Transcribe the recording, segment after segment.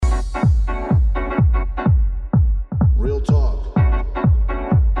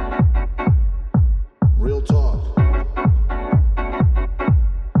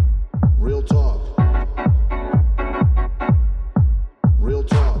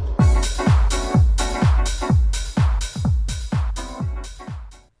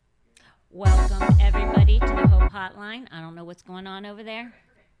Hotline. I don't know what's going on over there.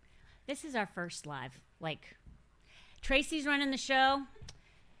 This is our first live. Like, Tracy's running the show.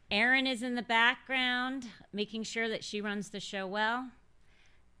 Erin is in the background, making sure that she runs the show well.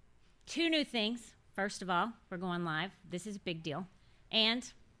 2 new things. First of all, we're going live. This is a big deal.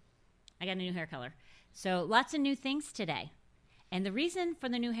 And I got a new hair color. So lots of new things today. And the reason for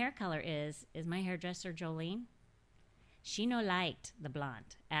the new hair color is my hairdresser, Jolene. She no liked the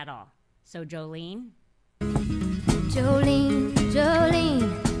blonde at all. So Jolene. Jolene,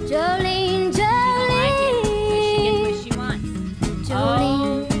 Jolene, Jolene, Jolene. She don't like it, so she gets what she wants.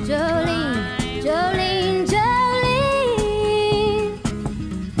 Jolene, Jolene, Jolene, Jolene.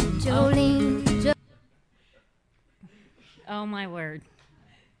 Jolene, Jolene. Oh, my word.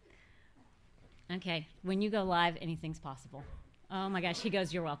 Okay, when you go live, anything's possible. Oh, my gosh. He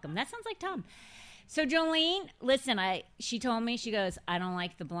goes, you're welcome. That sounds like Tom. So, Jolene, listen, she told me, she goes, I don't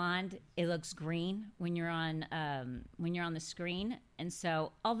like the blonde. It looks green when you're on the screen. And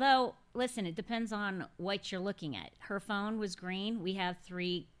so, although, listen, it depends on what you're looking at. Her phone was green. We have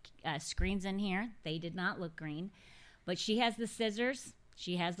 3 screens in here. They did not look green. But she has the scissors.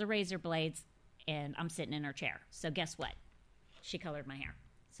 She has the razor blades. And I'm sitting in her chair. So, guess what? She colored my hair.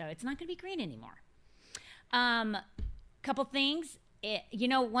 So, it's not going to be green anymore. Couple things.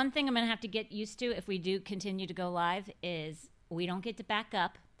 One thing I'm going to have to get used to if we do continue to go live is we don't get to back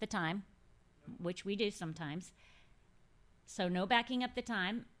up the time, which we do sometimes. So no backing up the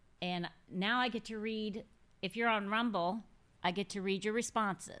time. And now I get to read, if you're on Rumble, I get to read your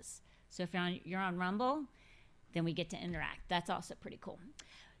responses. So if you're on Rumble, then we get to interact. That's also pretty cool.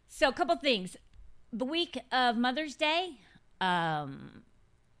 So a couple things. The week of Mother's Day,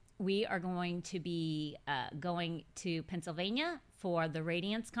 we are going to be going to Pennsylvania for the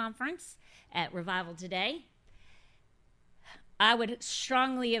Radiance Conference at Revival Today. I would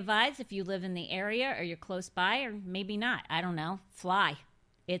strongly advise, if you live in the area or you're close by, or maybe not, I don't know, fly.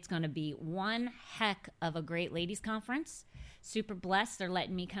 It's going to be one heck of a great ladies conference. Super blessed. They're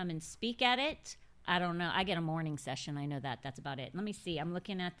letting me come and speak at it. I don't know. I get a morning session. I know that. That's about it. Let me see. I'm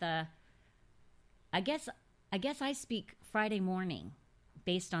looking at I guess I speak Friday morning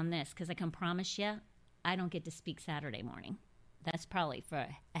based on this, because I can promise you I don't get to speak Saturday morning. That's probably for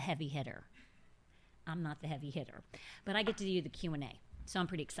a heavy hitter. I'm not the heavy hitter, but I get to do the Q&A, so I'm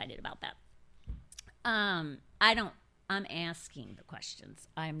pretty excited about that. I'm asking the questions.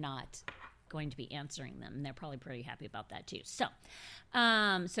 I'm not going to be answering them, and they're probably pretty happy about that too. So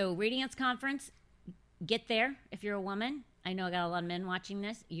Radiance Conference, get there if you're a woman. I know I got a lot of men watching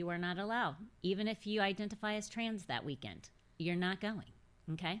this. You are not allowed, even if you identify as trans that weekend. You're not going,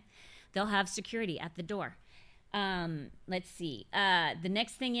 okay? They'll have security at the door. Let's see. The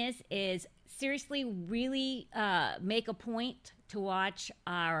next thing is seriously really make a point to watch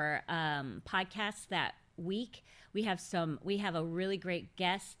our podcast that week. We have a really great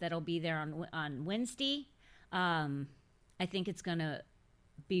guest that'll be there on Wednesday. I think it's going to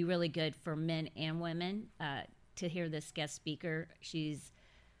be really good for men and women to hear this guest speaker.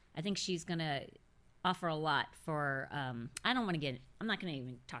 I think she's going to offer a lot for, I'm not going to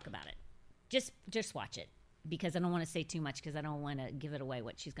even talk about it. Just watch it, because I don't want to say too much, because I don't want to give it away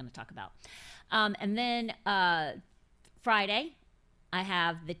what she's going to talk about. And then Friday, I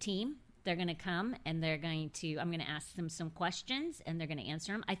have the team. They're going to come, and I'm going to ask them some questions, and they're going to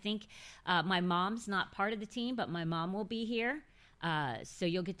answer them. I think my mom's not part of the team, but my mom will be here. So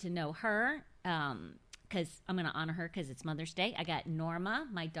you'll get to know her, because I'm going to honor her because it's Mother's Day. I got Norma,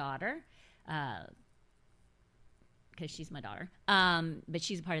 my daughter, because she's my daughter, but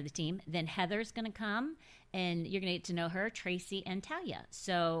she's a part of the team. Then Heather's going to come, and you're going to get to know her, Tracy and Talia.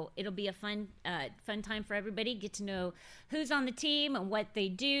 So it'll be a fun time for everybody. Get to know who's on the team and what they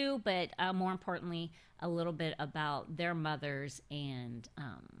do, but more importantly, a little bit about their mothers and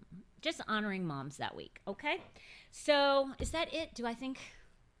just honoring moms that week. Okay, so is that it? I think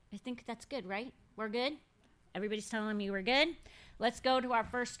that's good, right? We're good. Everybody's telling me we're good. Let's go to our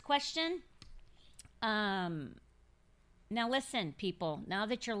first question. Now listen, people, now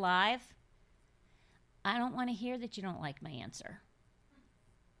that you're live, I don't want to hear that you don't like my answer.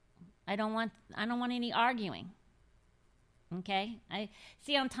 I don't want any arguing. Okay? I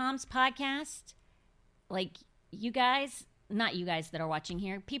see on Tom's podcast, like you guys, not you guys that are watching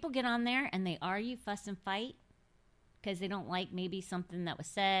here, people get on there and they argue, fuss, and fight because they don't like maybe something that was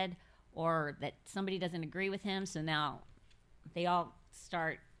said or that somebody doesn't agree with him. So now they all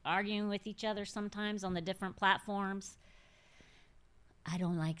start arguing with each other sometimes on the different platforms. I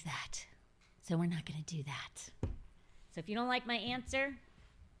don't like that. So we're not going to do that. So if you don't like my answer,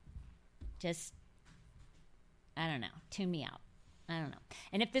 just, I don't know, tune me out. I don't know.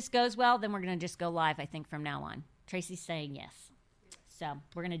 And if this goes well, then we're going to just go live, I think, from now on. Tracy's saying yes. So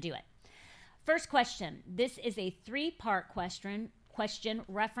we're going to do it. First question. This is a 3-part question.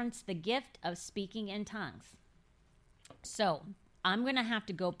 Reference the gift of speaking in tongues. So I'm going to have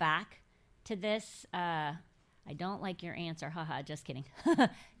to go back to this. I don't like your answer. Haha, just kidding.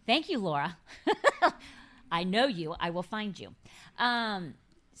 Thank you, Laura. I know you. I will find you. Let's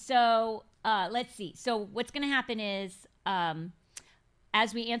see. So what's going to happen is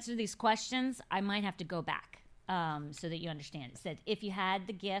as we answer these questions, I might have to go back so that you understand. It said, if you had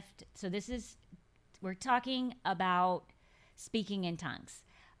the gift. So we're talking about speaking in tongues,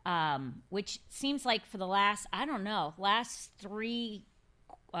 which seems like for the last 3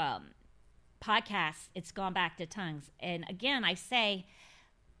 podcasts, it's gone back to tongues. And again, I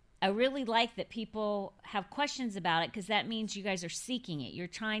really like that people have questions about it, because that means you guys are seeking it. You're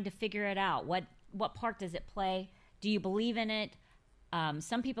trying to figure it out. What part does it play? Do you believe in it?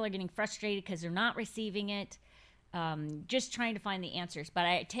 Some people are getting frustrated because they're not receiving it, just trying to find the answers. But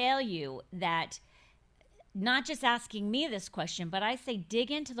I tell you that not just asking me this question, but I say dig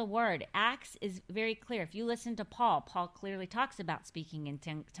into the Word. Acts is very clear. If you listen to Paul clearly talks about speaking in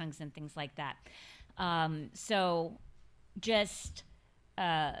tongues and things like that. So just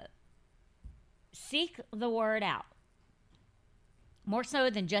seek the Word out. More so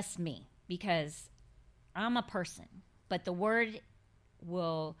than just me, because I'm a person. But the Word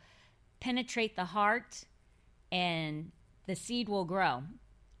will penetrate the heart and the seed will grow.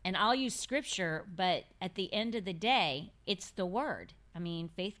 And I'll use scripture, but at the end of the day, it's the Word. I mean,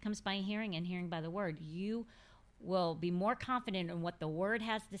 faith comes by hearing and hearing by the Word. You will be more confident in what the Word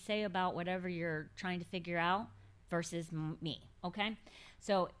has to say about whatever you're trying to figure out versus me, okay?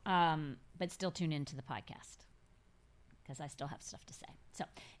 So, but still tune into the podcast because I still have stuff to say. So,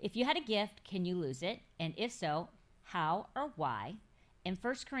 if you had a gift, can you lose it? And if so, how or why? In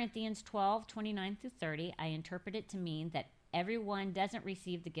 1 Corinthians 12:29-30, I interpret it to mean that everyone doesn't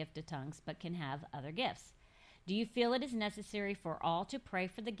receive the gift of tongues, but can have other gifts. Do you feel it is necessary for all to pray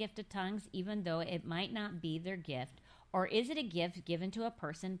for the gift of tongues, even though it might not be their gift? Or is it a gift given to a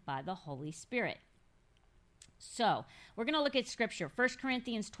person by the Holy Spirit? So, we're going to look at scripture. 1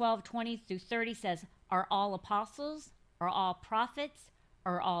 Corinthians 12:20-30 says, are all apostles? Are all prophets?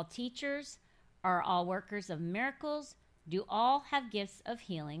 Are all teachers? Are all workers of miracles? Do all have gifts of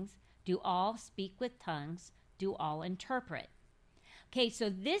healings? Do all speak with tongues? Do all interpret? Okay, so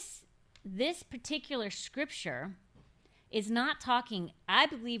this particular scripture is not talking, I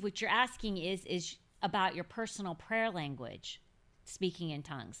believe what you're asking is about your personal prayer language, speaking in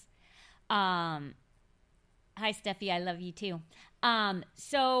tongues. Hi, Steffi, I love you too.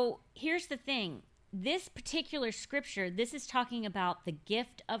 So here's the thing. This particular scripture, this is talking about the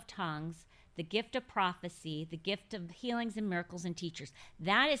gift of tongues, the gift of prophecy, the gift of healings and miracles and teachers.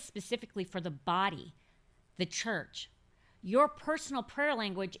 That is specifically for the body, the church. Your personal prayer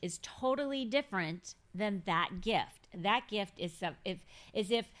language is totally different than that gift. That gift is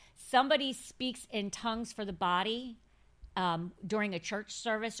if somebody speaks in tongues for the body during a church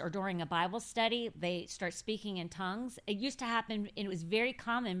service or during a Bible study, they start speaking in tongues. It used to happen, and it was very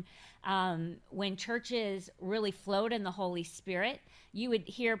common when churches really flowed in the Holy Spirit. You would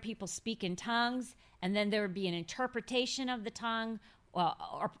hear people speak in tongues, and then there would be an interpretation of the tongue,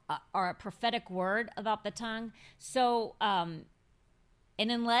 or a prophetic word about the tongue. So, and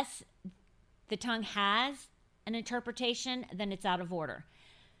unless the tongue has an interpretation, then it's out of order.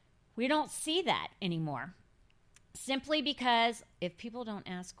 We don't see that anymore. Simply because if people don't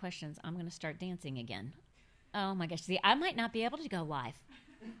ask questions, I'm going to start dancing again. Oh my gosh. See, I might not be able to go live.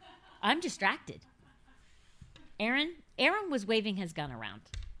 I'm distracted. Aaron was waving his gun around.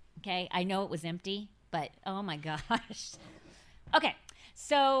 Okay. I know it was empty, but oh my gosh. Okay,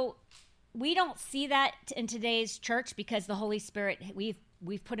 so we don't see that in today's church because the Holy Spirit,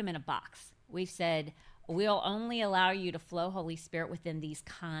 we've put him in a box. We've said, we'll only allow you to flow, Holy Spirit, within these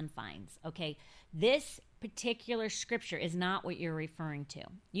confines, okay? This particular scripture is not what you're referring to.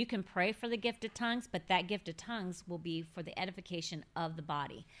 You can pray for the gift of tongues, but that gift of tongues will be for the edification of the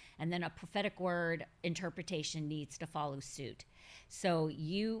body. And then a prophetic word interpretation needs to follow suit. So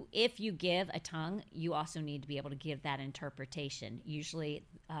if you give a tongue, you also need to be able to give that interpretation. Usually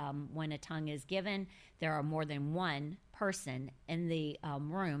when a tongue is given, there are more than one person in the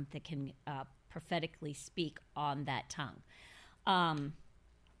room that can prophetically speak on that tongue.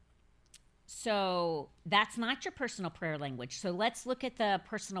 So that's not your personal prayer language. So let's look at the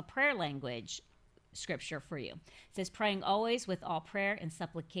personal prayer language scripture for you. It says, praying always with all prayer and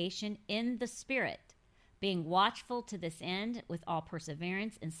supplication in the Spirit, being watchful to this end with all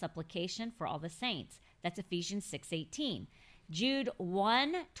perseverance and supplication for all the saints. That's Ephesians 6:18. Jude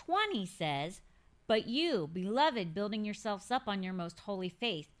 1:20 says, But you, beloved, building yourselves up on your most holy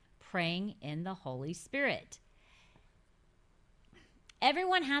faith, praying in the Holy Spirit.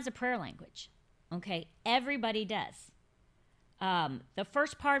 Everyone has a prayer language. Okay, everybody does. The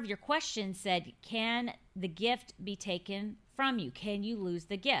first part of your question said, can the gift be taken from you? Can you lose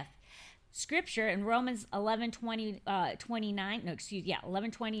the gift? Scripture in Romans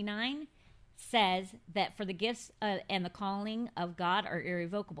 11:29 says that for the gifts and the calling of God are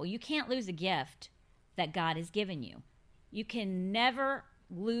irrevocable. You can't lose a gift that God has given you. You can never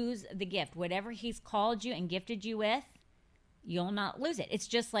lose the gift. Whatever he's called you and gifted you with, you'll not lose it. It's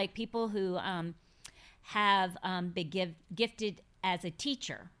just like people who have been gifted as a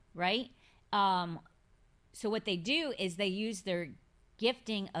teacher, right? So what they do is they use their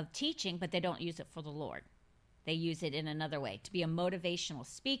gifting of teaching, but they don't use it for the Lord. They use it in another way, to be a motivational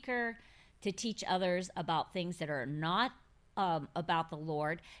speaker, to teach others about things that are not about the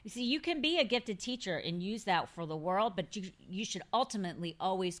Lord. You see, you can be a gifted teacher and use that for the world, but you should ultimately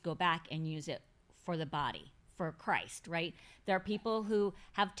always go back and use it for the body, for Christ, right? There are people who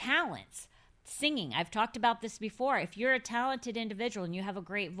have talents. Singing, I've talked about this before. If you're a talented individual and you have a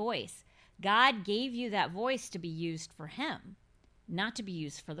great voice, God gave you that voice to be used for him, not to be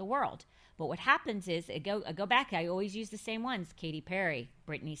used for the world. But what happens is, I go back, I always use the same ones: Katy Perry,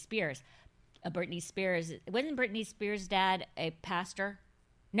 Britney Spears. Wasn't Britney Spears' dad a pastor?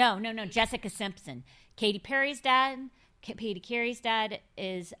 No, Jessica Simpson. Katy Perry's dad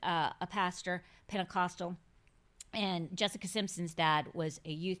is a pastor, Pentecostal. And Jessica Simpson's dad was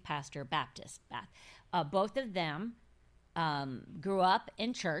a youth pastor, Baptist. Both of them grew up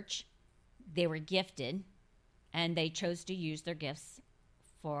in church. They were gifted, and they chose to use their gifts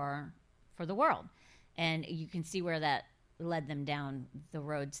for the world. And you can see where that led them down the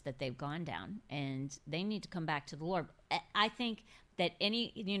roads that they've gone down. And they need to come back to the Lord. I think that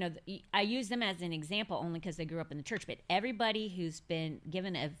I use them as an example only because they grew up in the church. But everybody who's been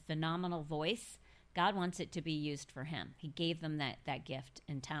given a phenomenal voice, God wants it to be used for him. He gave them that gift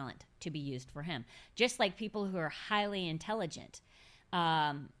and talent to be used for him. Just like people who are highly intelligent.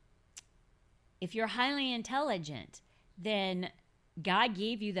 If you're highly intelligent, then God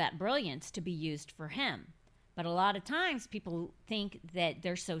gave you that brilliance to be used for him. But a lot of times people think that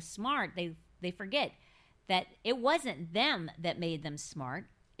they're so smart, they forget that it wasn't them that made them smart.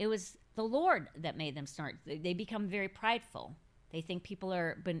 It was the Lord that made them smart. They become very prideful. They think people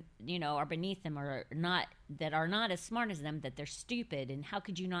are beneath them or not as smart as them, that they're stupid, and how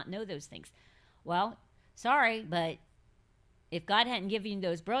could you not know those things? Well, sorry, but if God hadn't given you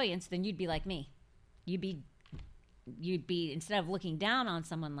those brilliance, then you'd be like me. You'd be instead of looking down on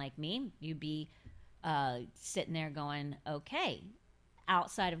someone like me, you'd be sitting there going, okay,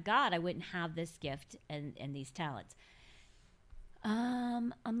 outside of God, I wouldn't have this gift and these talents.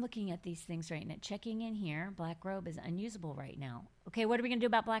 I'm looking at these things right now. Checking in here. Black robe is unusable right now. Okay, what are we going to do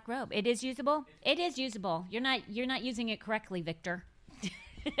about black robe? It is usable? It is usable. You're not using it correctly, Victor.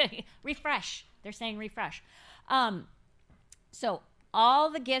 Refresh. They're saying refresh. So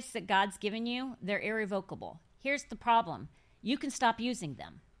all the gifts that God's given you, they're irrevocable. Here's the problem. You can stop using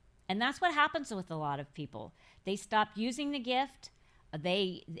them. And that's what happens with a lot of people. They stop using the gift.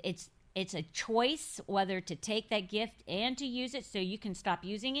 It's a choice whether to take that gift and to use it, so you can stop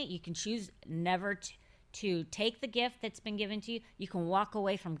using it. You can choose never to take the gift that's been given to you. You can walk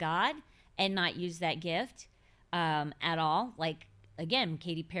away from God and not use that gift at all. Like, again,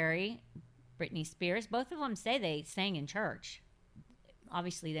 Katy Perry, Britney Spears, both of them say they sang in church.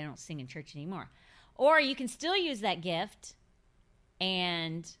 Obviously, they don't sing in church anymore. Or you can still use that gift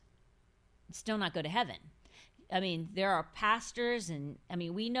and still not go to heaven. I mean, there are pastors, and I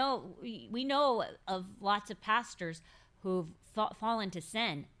mean, we know of lots of pastors who've fallen to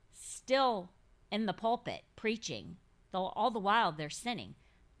sin, still in the pulpit preaching, though all the while they're sinning.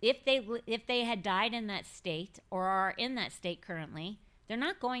 If they had died in that state or are in that state currently, they're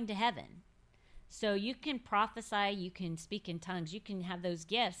not going to heaven. So you can prophesy, you can speak in tongues, you can have those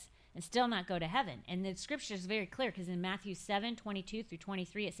gifts and still not go to heaven. And the scripture is very clear, because in Matthew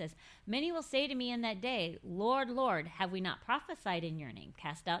 7:22-23 it says, "Many will say to me in that day, Lord, Lord, have we not prophesied in your name,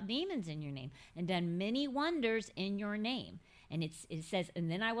 cast out demons in your name, and done many wonders in your name?" And it says,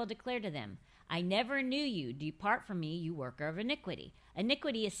 "And then I will declare to them, I never knew you. Depart from me, you worker of iniquity."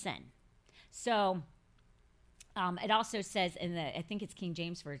 Iniquity is sin. So it also says I think it's King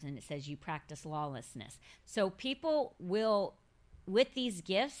James Version, it says you practice lawlessness. So people will, with these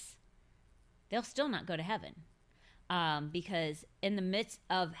gifts, they'll still not go to heaven, because in the midst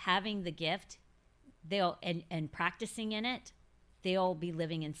of having the gift, and practicing in it, they'll be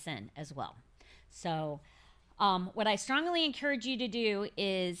living in sin as well. So what I strongly encourage you to do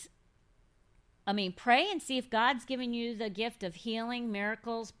is I mean, pray and see if God's given you the gift of healing,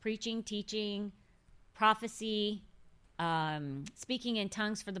 miracles, preaching, teaching, prophecy, speaking in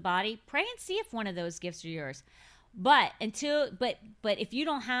tongues for the body. Pray and see if one of those gifts are yours. But if you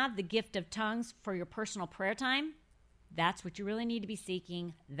don't have the gift of tongues for your personal prayer time, that's what you really need to be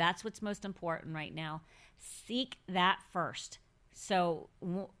seeking. That's what's most important right now. Seek that first. So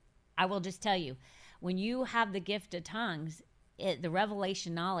I will just tell you, when you have the gift of tongues, the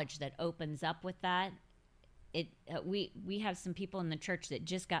revelation knowledge that opens up with that, we have some people in the church that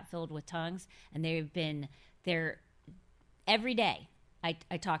just got filled with tongues, and they've been there every day. I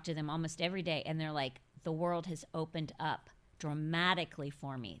talk to them almost every day, and they're like, the world has opened up dramatically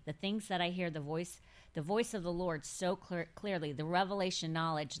for me. The things that I hear, the voice of the Lord so clearly, the revelation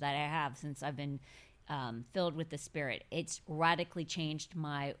knowledge that I have since I've been filled with the Spirit, it's radically changed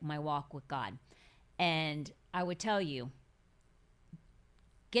my walk with God. And I would tell you,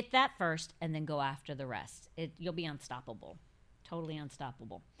 get that first and then go after the rest. You'll be unstoppable, totally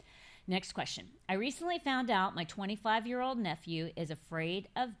unstoppable. Next question. I recently found out my 25-year-old nephew is afraid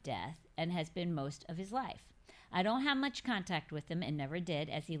of death and has been most of his life. I don't have much contact with him and never did,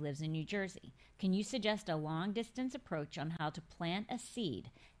 as he lives in New Jersey. Can you suggest a long-distance approach on how to plant a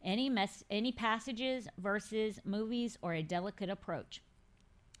seed? Any passages, verses, movies, or a delicate approach?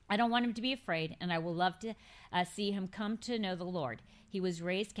 I don't want him to be afraid, and I will love to see him come to know the Lord. He was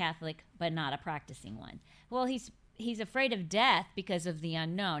raised Catholic, but not a practicing one. Well, he's afraid of death because of the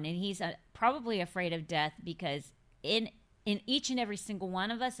unknown, and he's probably afraid of death because in each and every single one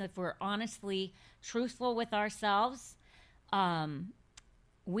of us, if we're honestly truthful with ourselves,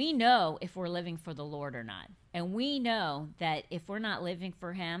 we know if we're living for the Lord or not. And we know that if we're not living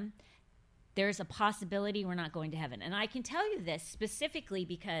for him, there's a possibility we're not going to heaven. And I can tell you this specifically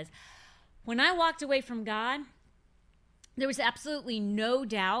because when I walked away from God, there was absolutely no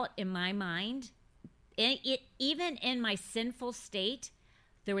doubt in my mind. Even in my sinful state,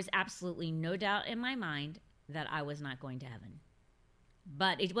 there was absolutely no doubt in my mind that I was not going to heaven.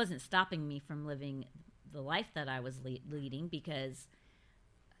 But it wasn't stopping me from living the life that I was leading, because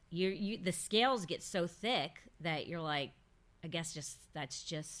the scales get so thick that you're like, I guess that's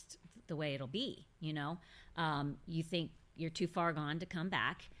just the way it'll be, you know? You think you're too far gone to come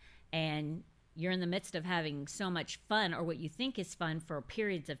back, and you're in the midst of having so much fun, or what you think is fun, for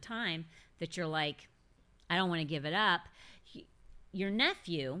periods of time that you're like, I don't want to give it up. Your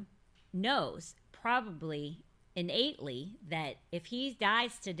nephew knows probably innately that if he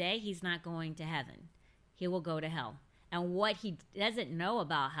dies today, he's not going to heaven. He will go to hell. And what he doesn't know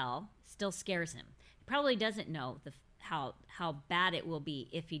about hell still scares him. He probably doesn't know how bad it will be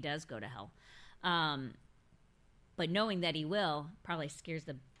if he does go to hell. But knowing that he will probably scares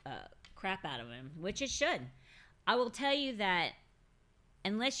the crap out of him, which it should. I will tell you that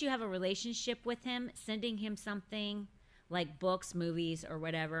unless you have a relationship with him, sending him something like books, movies, or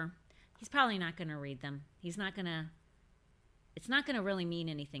whatever, he's probably not going to read them. It's not going to really mean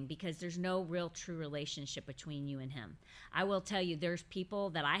anything, because there's no real true relationship between you and him. I will tell you, there's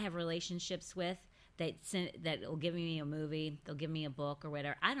people that I have relationships with that will give me a movie, they'll give me a book or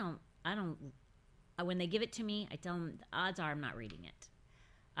whatever. I don't, when they give it to me, I tell them the odds are I'm not reading it.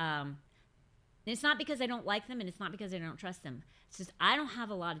 It's not because I don't like them, and it's not because I don't trust them. It's just I don't have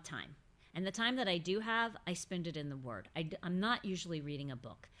a lot of time. And the time that I do have, I spend it in the Word. I'm not usually reading a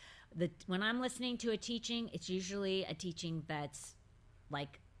book. When I'm listening to a teaching, it's usually a teaching that's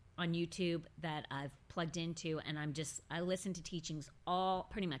like on YouTube that I've plugged into, and I listen to teachings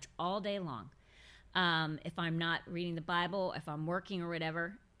pretty much all day long. If I'm not reading the Bible, if I'm working or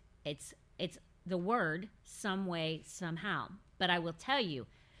whatever, it's the Word some way, somehow. But I will tell you,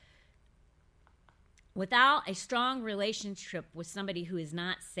 without a strong relationship with somebody who is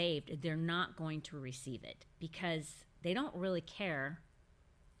not saved, they're not going to receive it, because they don't really care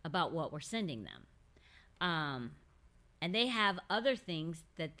about what we're sending them. And they have other things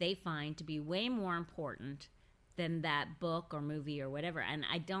that they find to be way more important than that book or movie or whatever. And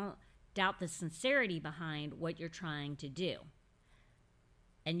I don't doubt the sincerity behind what you're trying to do.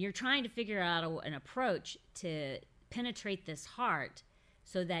 And you're trying to figure out an approach to penetrate this heart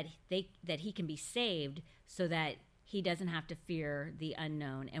so that he can be saved, so that he doesn't have to fear the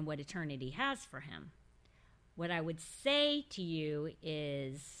unknown and what eternity has for him. What I would say to you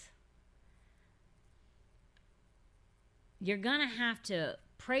is, you're going to have to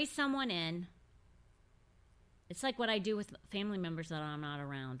pray someone in. It's like what I do with family members that I'm not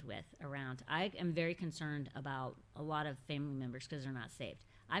around. I am very concerned about a lot of family members because they're not saved.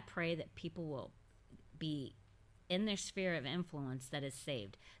 I pray that people will be in their sphere of influence that is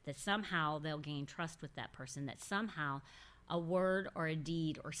saved, that somehow they'll gain trust with that person, that somehow a word or a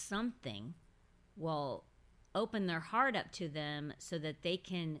deed or something will open their heart up to them so that they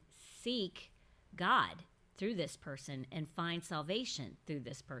can seek God through this person and find salvation through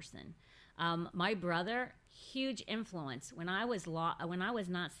this person. My brother, huge influence. When I was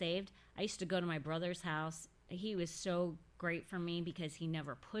not saved, I used to go to my brother's house. He was so great for me because he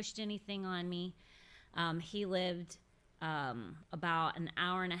never pushed anything on me. He lived about an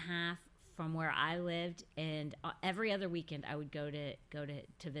hour and a half from where I lived, and every other weekend I would go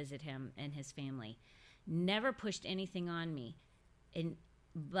to visit him and his family. Never pushed anything on me, and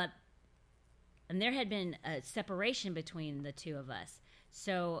there had been a separation between the two of us.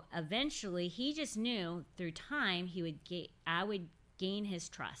 So eventually, he just knew through time I would gain his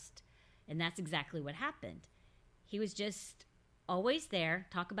trust, and that's exactly what happened. He was just always there,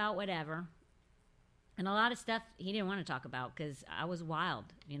 talk about whatever, and a lot of stuff he didn't want to talk about because I was wild,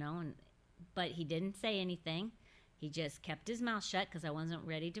 but he didn't say anything. He just kept his mouth shut because I wasn't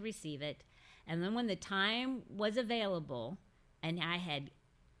ready to receive it. And then when the time was available, and I had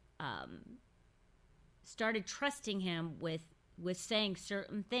started trusting him with saying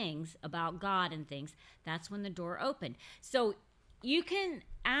certain things about God and things, that's when the door opened. So you can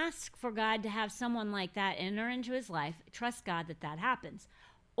ask for God to have someone like that enter into his life, trust God that happens.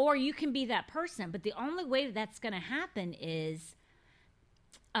 Or you can be that person. But the only way that's going to happen is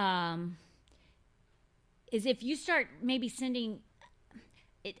if you start maybe sending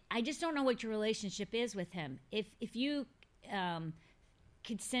it. I just don't know what your relationship is with him. If you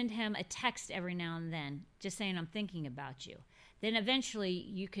could send him a text every now and then, just saying, I'm thinking about you, then eventually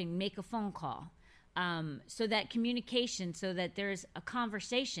you can make a phone call. So that communication, so that there's a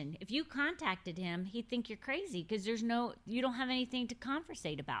conversation. If you contacted him, he'd think you're crazy because you don't have anything to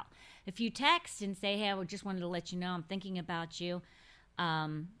conversate about. If you text and say, hey, I just wanted to let you know I'm thinking about you.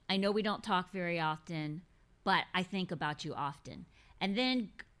 I know we don't talk very often, but I think about you often. And then,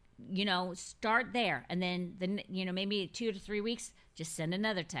 start there. And then, maybe 2 to 3 weeks, just send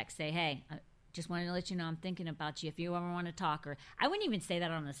another text. Say, hey, I just wanted to let you know I'm thinking about you if you ever want to talk. Or I wouldn't even say that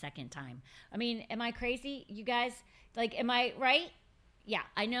on the second time. I mean, am I crazy, you guys? Like, am I right? Yeah,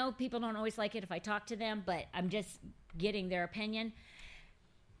 I know people don't always like it if I talk to them, but I'm just getting their opinion.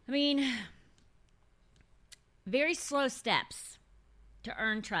 I mean, very slow steps to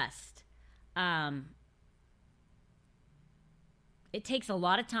earn trust. It takes a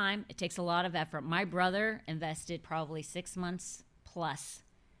lot of time. It takes a lot of effort. My brother invested probably 6 months plus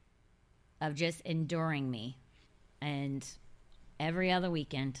of just enduring me, and every other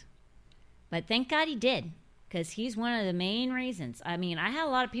weekend. But thank God he did, because he's one of the main reasons. I mean, I had a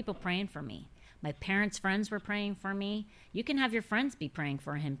lot of people praying for me. My parents' friends were praying for me. You can have your friends be praying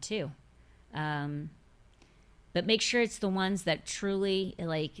for him too. But make sure it's the ones that truly,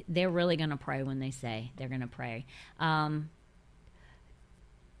 they're really going to pray when they say they're going to pray.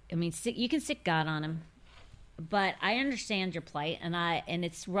 You can sick God on him. But I understand your plight, and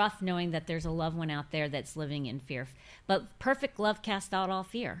it's rough knowing that there's a loved one out there that's living in fear. But perfect love casts out all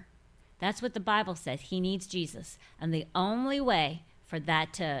fear. That's what the Bible says. He needs Jesus. And the only way for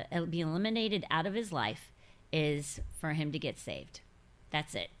that to be eliminated out of his life is for him to get saved.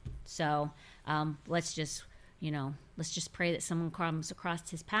 That's it. So let's just pray that someone comes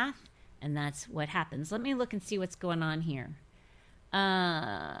across his path, and that's what happens. Let me look and see what's going on here.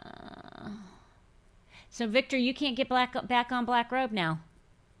 So, Victor, you can't get back on Black Robe now.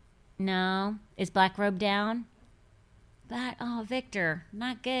 No. Is Black Robe down? Victor,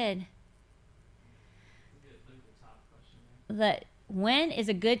 not good. When is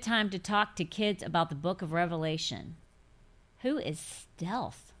a good time to talk to kids about the book of Revelation? Who is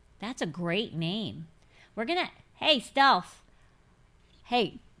Stealth? That's a great name. Hey, Stealth.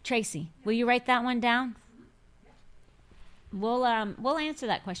 Hey, Tracy, will you write that one down? We'll answer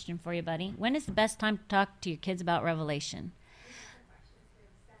that question for you, buddy. When is the best time to talk to your kids about Revelation?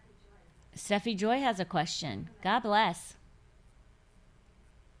 Steffi Joy has a question. God bless.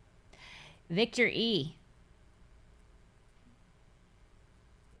 Victor E.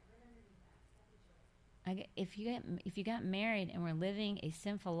 If you got married and were living a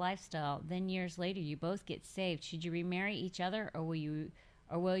sinful lifestyle, then years later you both get saved, should you remarry each other, or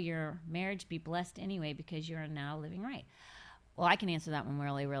will your marriage be blessed anyway because you are now living right? Well, I can answer that one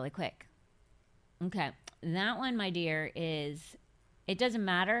really, really quick. Okay, that one, my dear, is it doesn't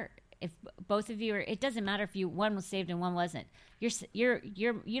matter if both of you are. It doesn't matter if one was saved and one wasn't. You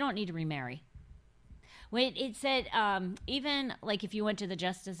don't need to remarry. When it said even like if you went to the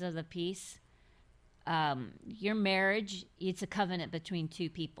justice of the peace, your marriage, it's a covenant between two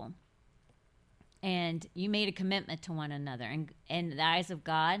people, and you made a commitment to one another. And in the eyes of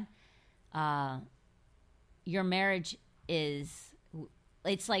God, your marriage is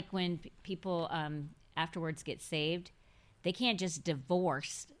it's like when people afterwards get saved, they can't just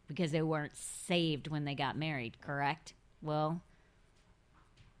divorce because they weren't saved when they got married, correct? Well,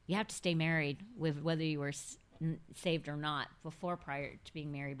 you have to stay married with whether you were saved or not prior to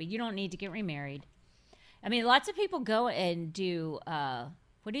being married, but you don't need to get remarried. I mean, lots of people go and do,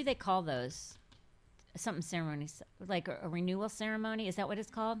 what do they call those? Something ceremonies, like a renewal ceremony. Is that what it's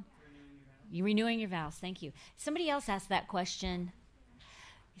called? Renewing your vows. Thank you. Somebody else asked that question.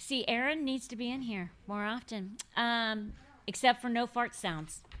 See, Aaron needs to be in here more often, except for no fart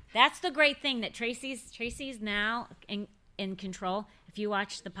sounds. That's the great thing that Tracy's now in control. If you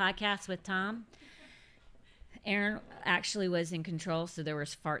watch the podcast with Tom, Aaron actually was in control, so there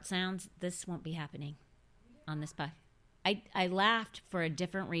was fart sounds. This won't be happening on this podcast. I laughed for a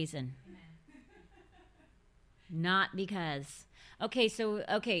different reason. Not because. Okay, so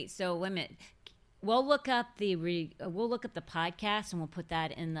wait a minute. We'll look up the podcast and we'll put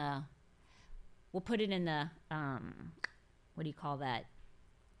that in the. We'll put it in the what do you call that?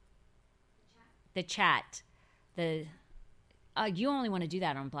 The chat. The you only want to do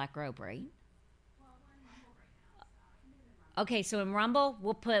that on Black Robe, right? Okay, so in Rumble,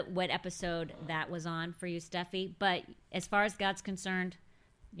 we'll put what episode that was on for you, Steffi. But as far as God's concerned,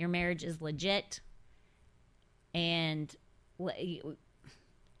 your marriage is legit. And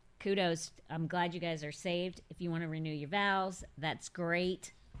kudos. I'm glad you guys are saved. If you want to renew your vows, that's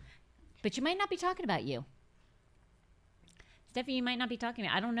great. But you might not be talking about you. Steffi, you might not be talking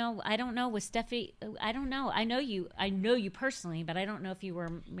about. I don't know with Steffi. I don't know. I know you personally, but I don't know if you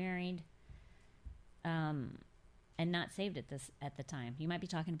were married and not saved at the time. You might be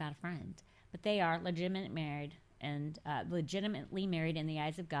talking about a friend. But they are legitimately married in the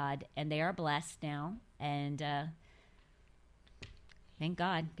eyes of God, and they are blessed now. And thank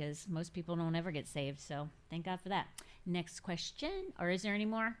God, because most people don't ever get saved. So thank God for that. Next question, or is there any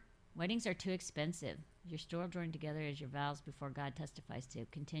more? Weddings are too expensive. You're still joined together as your vows before God testifies to.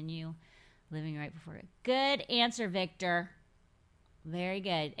 Continue living right before it. Good answer, Victor. Very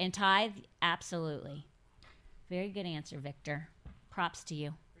good. And tithe? Absolutely. Very good answer, Victor. Props to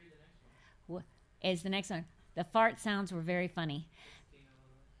you. What is the next one? The fart sounds were very funny.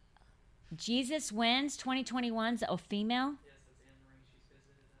 Jesus Wins 2021's a female? Yes, that's Anne-Marie. She's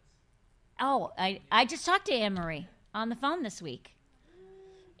visited us. Oh, I just talked to Anne-Marie on the phone this week.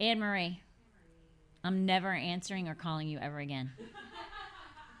 Anne-Marie, I'm never answering or calling you ever again.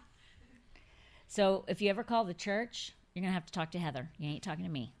 So if you ever call the church, you're going to have to talk to Heather. You ain't talking to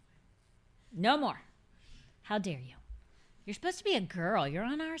me. No more. How dare you? You're supposed to be a girl. You're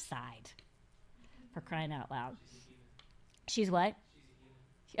on our side. For crying out loud. She's what?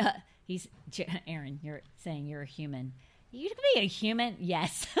 She's a human. Aaron, you're saying you're a human. You could be a human?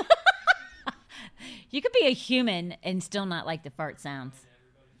 Yes. You could be a human and still not like the fart sounds.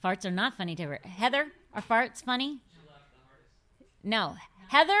 Farts are not funny to her. Heather, are farts funny? No.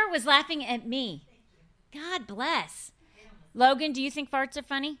 Heather was laughing at me. God bless. Logan, do you think farts are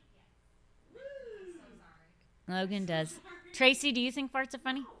funny? Logan does. Tracy, do you think farts are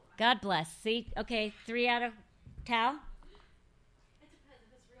funny? God bless. See? Okay, 3 out of Tao? It depends.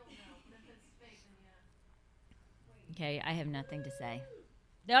 If it's real, no. But if it's fake, then yeah. Okay, I have nothing to say.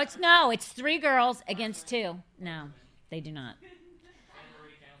 No, it's 3 girls against 2. No, they do not.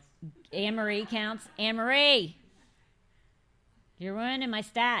 Anne-Marie counts. Anne-Marie! You're ruining my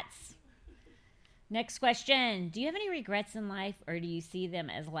stats. Next question. Do you have any regrets in life, or do you see them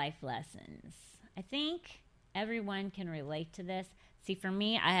as life lessons? I think everyone can relate to this. See, for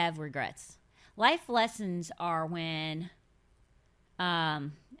me, I have regrets. Life lessons are when, I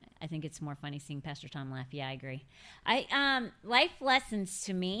think it's more funny seeing Pastor Tom laugh. Yeah, I agree. Life lessons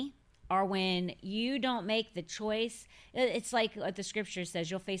to me are when you don't make the choice. It's like what the scripture says,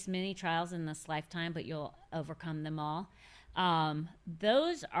 you'll face many trials in this lifetime, but you'll overcome them all.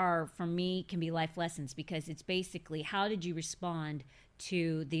 Those are, for me, can be life lessons because it's basically how did you respond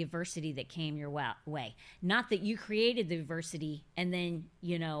to the adversity that came your way. Not that you created the adversity and then,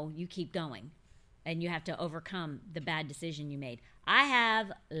 you keep going and you have to overcome the bad decision you made. I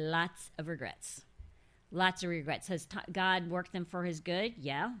have lots of regrets. Lots of regrets. Has God worked them for his good?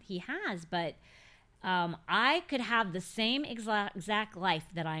 Yeah, he has. But I could have the same exact life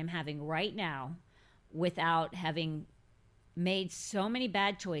that I am having right now without having made so many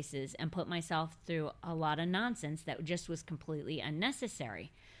bad choices and put myself through a lot of nonsense that just was completely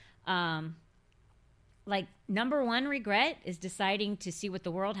unnecessary. Like, number one regret is deciding to see what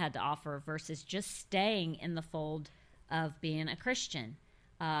the world had to offer versus just staying in the fold of being a Christian.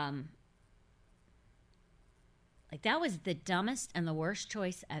 Like, that was the dumbest and the worst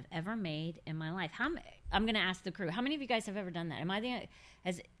choice I've ever made in my life. I'm going to ask the crew, how many of you guys have ever done that? Am I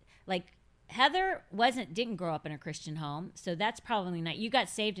like, Heather didn't grow up in a Christian home, so that's probably not. You got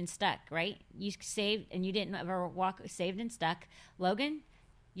saved and stuck, right? You saved and you didn't ever walk saved and stuck. Logan,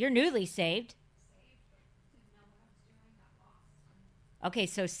 you're newly saved. Okay,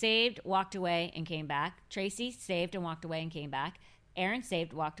 so saved, walked away, and came back. Tracy saved and walked away and came back. Aaron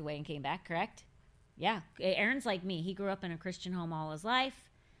saved, walked away, and came back, correct? Yeah, Aaron's like me. He grew up in a Christian home all his life.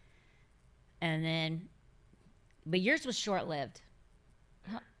 And then, but yours was short-lived.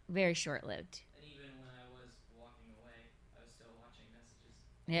 Very short-lived. And even when I was walking away, I was still watching messages.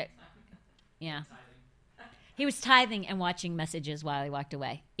 Yeah. Yeah. Tithing. He was tithing and watching messages while he walked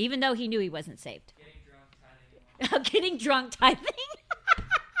away, even though he knew he wasn't saved. Getting drunk, tithing. And Getting drunk, tithing.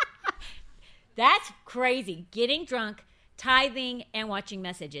 That's crazy. Getting drunk, tithing, and watching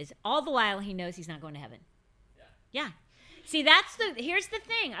messages. All the while he knows he's not going to heaven. Yeah. See, here's the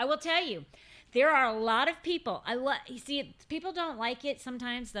thing. I will tell you. There are a lot of people. You see, people don't like it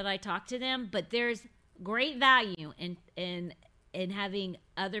sometimes that I talk to them, but there's great value in having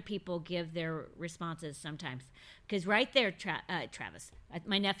other people give their responses sometimes. Because right there, Travis,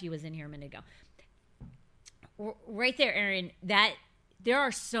 my nephew was in here a minute ago. Right there, Aaron, that there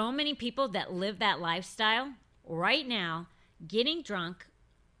are so many people that live that lifestyle right now, getting drunk,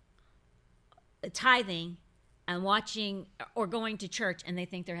 tithing, and watching or going to church, and they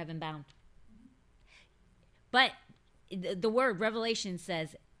think they're heaven bound. But the word Revelation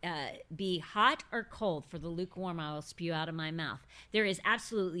says, be hot or cold, for the lukewarm I will spew out of my mouth. There is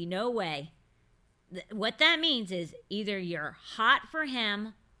absolutely no way. What that means is either you're hot for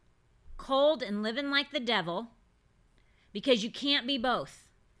him, cold and living like the devil, because you can't be both.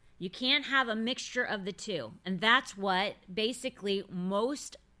 You can't have a mixture of the two. And that's what basically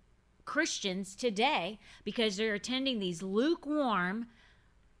most Christians today, because they're attending these lukewarm,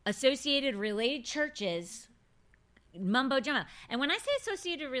 associated, related churches, mumbo jumbo. And when I say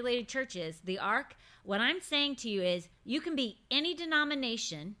associated related churches, the ARC, what I'm saying to you is you can be any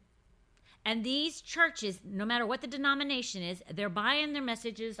denomination, and these churches, no matter what the denomination is, they're buying their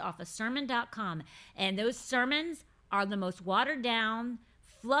messages off of sermon.com. And those sermons are the most watered down,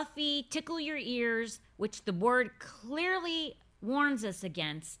 fluffy, tickle your ears, which the word clearly warns us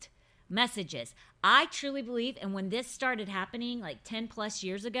against, messages. I truly believe, and when this started happening like 10 plus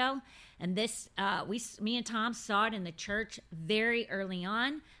years ago, and this, me and Tom saw it in the church very early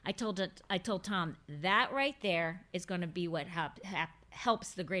on. I told Tom that right there is going to be what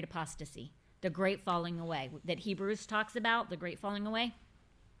helps the great apostasy, the great falling away that Hebrews talks about, the great falling away.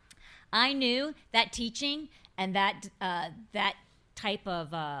 I knew that teaching and that type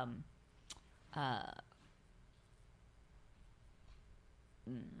of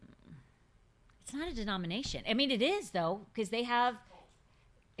it's not a denomination. I mean, it is though, because they have.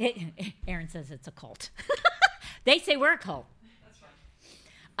 Aaron says it's a cult. They say we're a cult. that's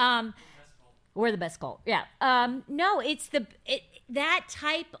fine. We're the best cult. Yeah. No, it's that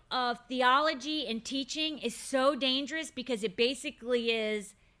type of theology and teaching is so dangerous because it basically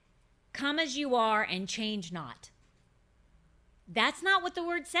is come as you are and change not. That's not what the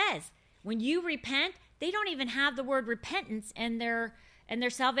word says. When you repent, they don't even have the word repentance in their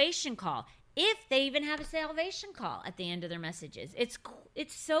salvation call. If they even have a salvation call at the end of their messages.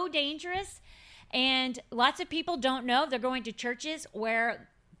 It's so dangerous, and lots of people don't know. They're going to churches where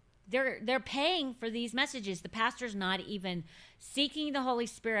they're paying for these messages. The pastor's not even seeking the Holy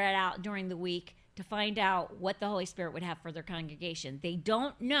Spirit out during the week to find out what the Holy Spirit would have for their congregation. They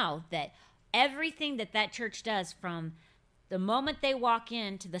don't know that everything that church does, from the moment they walk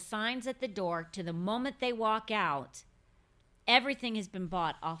in to the signs at the door to the moment they walk out, everything has been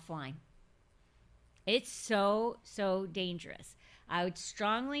bought offline. It's so, so dangerous. I would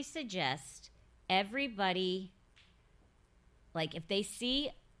strongly suggest everybody, like if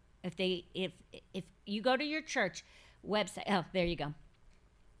you go to your church website, oh, there you go.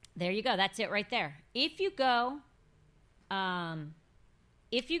 That's it right there. If you go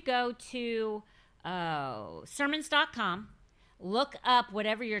to sermons.com, look up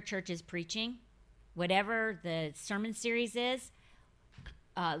whatever your church is preaching, whatever the sermon series is.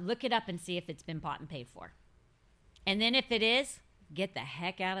 Look it up and see if it's been bought and paid for. And then if it is, get the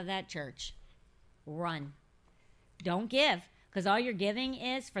heck out of that church. Run. Don't give, because all you're giving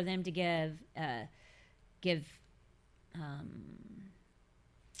is for them to give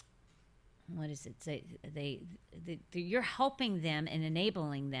what does it say? You're helping them and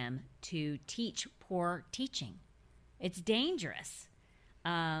enabling them to teach poor teaching. It's dangerous.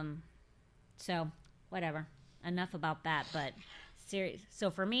 So whatever. Enough about that, but so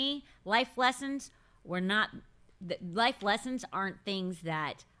for me, life lessons were not life lessons aren't things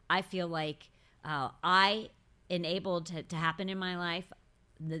that I feel like I enabled to happen in my life.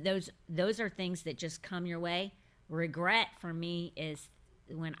 Those are things that just come your way. Regret for me is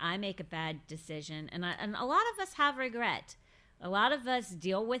when I make a bad decision, and a lot of us have regret. A lot of us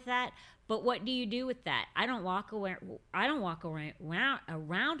deal with that. But what do you do with that? I don't walk away. I don't walk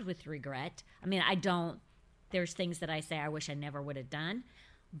around with regret. I mean, I don't. There's things that I say I wish I never would have done,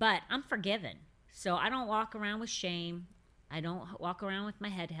 but I'm forgiven. So I don't walk around with shame. I don't walk around with my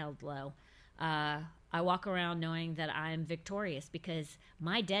head held low. I walk around knowing that I'm victorious because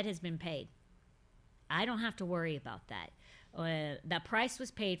my debt has been paid. I don't have to worry about that. That price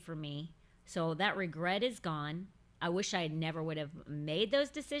was paid for me, so that regret is gone. I wish I never would have made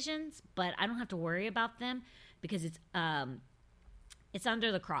those decisions, but I don't have to worry about them because it's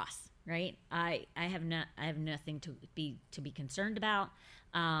under the cross, right? I have nothing to be concerned about.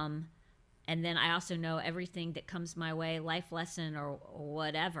 And then I also know everything that comes my way, life lesson or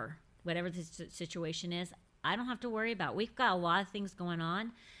whatever the situation is, I don't have to worry about. We've got a lot of things going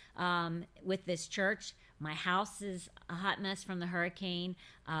on with this church. My house is a hot mess from the hurricane.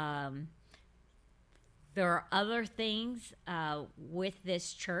 There are other things with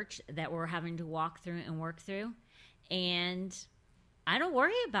this church that we're having to walk through and work through. And I don't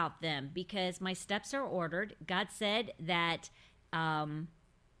worry about them because my steps are ordered. God said that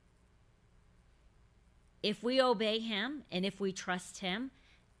if we obey him and if we trust him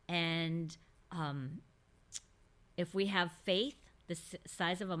and if we have faith the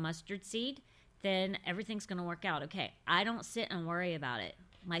size of a mustard seed, then everything's going to work out. Okay, I don't sit and worry about it.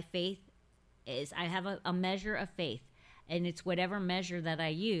 My faith is, I have a measure of faith, and it's whatever measure that I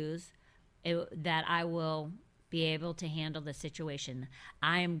use that I will be able to handle the situation.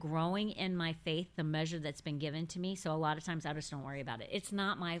 I am growing in my faith, the measure that's been given to me, so a lot of times I just don't worry about it. It's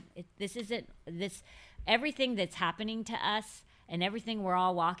not everything that's happening to us and everything we're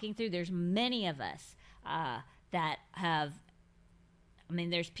all walking through, there's many of us that have, I mean,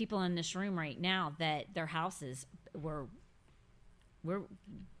 there's people in this room right now that their houses were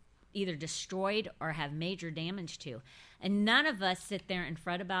either destroyed or have major damage to. And none of us sit there and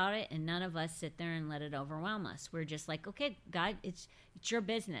fret about it, and none of us sit there and let it overwhelm us. We're just like, okay, God, it's your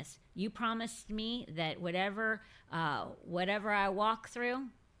business. You promised me that whatever I walk through,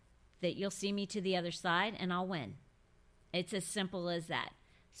 that you'll see me to the other side and I'll win. It's as simple as that.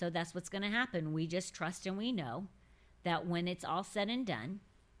 So that's what's going to happen. We just trust and we know that when it's all said and done,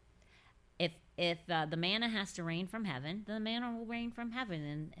 if the manna has to rain from heaven, then the manna will rain from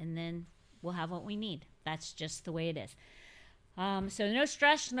heaven, and then we'll have what we need. That's just the way it is. So no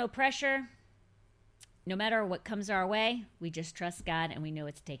stress, no pressure. No matter what comes our way, we just trust God and we know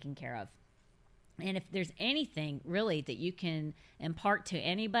it's taken care of. And if there's anything really that you can impart to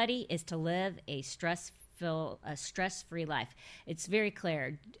anybody is to live a stress-free life. It's very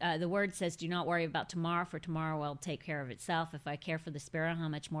clear. The word says, do not worry about tomorrow, for tomorrow will take care of itself. If I care for the sparrow, how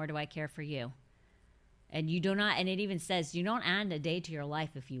much more do I care for you? And you do not, and it even says, you don't add a day to your life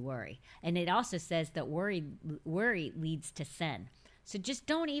if you worry. And it also says that worry leads to sin. So just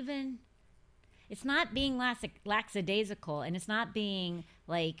don't even, it's not being lackadaisical, and it's not being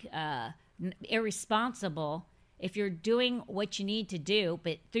like irresponsible if you're doing what you need to do,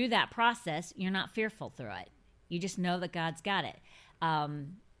 but through that process, you're not fearful through it. You just know that God's got it.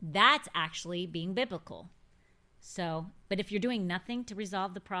 That's actually being biblical. So, but if you're doing nothing to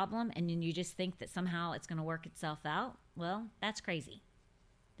resolve the problem and then you just think that somehow it's going to work itself out, well, that's crazy.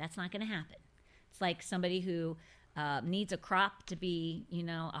 That's not going to happen. It's like somebody who needs a crop to be,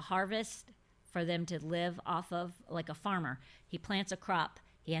 a harvest for them to live off of, like a farmer. He plants a crop.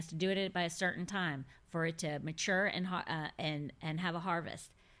 He has to do it by a certain time for it to mature and have a harvest.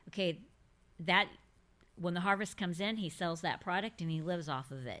 Okay, that when the harvest comes in, he sells that product and he lives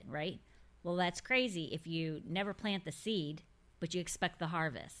off of it, right? Well, that's crazy if you never plant the seed, but you expect the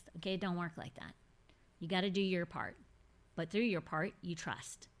harvest. Okay, it don't work like that. You got to do your part. But through your part, you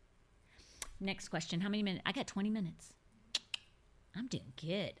trust. Next question. How many minutes? I got 20 minutes. I'm doing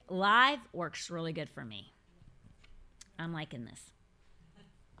good. Live works really good for me. I'm liking this.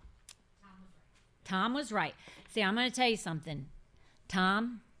 Tom was right. See, I'm going to tell you something.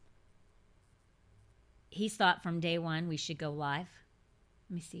 Tom, he's thought from day one we should go live.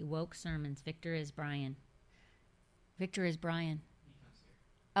 Let me see. Woke sermons. Victor is Brian.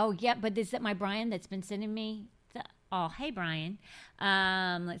 Oh, yeah, but is that my Brian that's been sending me? Oh, hey, Brian.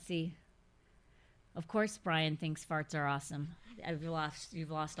 Let's see. Of course, Brian thinks farts are awesome.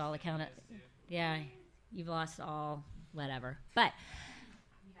 You've lost all account. Yeah, you've lost all whatever. But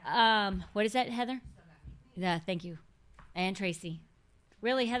what is that, Heather? Yeah, thank you. And Tracy.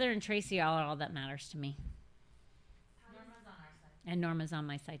 Really, Heather and Tracy are all that matters to me. And Norma's on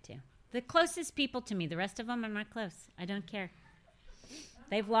my side, too. The closest people to me. The rest of them are not close. I don't care.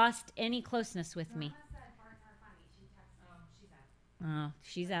 They've lost any closeness with me. Norma said farts are funny. She texted me. Oh,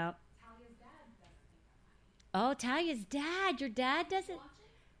 she's out. Talia's dad doesn't think they're funny. Oh, Talia's dad. Your dad doesn't?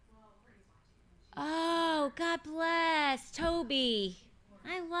 Watching? Well, Courtney's watching. And Oh, God bless. Toby.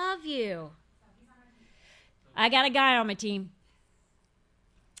 I love you. I got a guy on my team.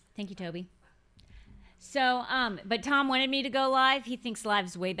 Thank you, Toby. So, but Tom wanted me to go live. He thinks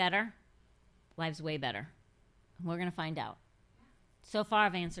live's way better. Live's way better. We're going to find out. So far,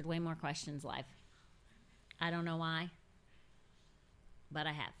 I've answered way more questions live. I don't know why, but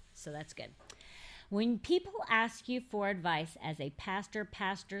I have. So that's good. When people ask you for advice as a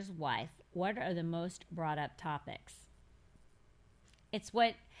pastor's wife, what are the most brought up topics? It's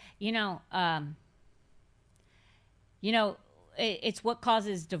what, it's what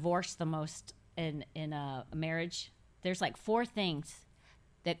causes divorce the most in a marriage. There's like four things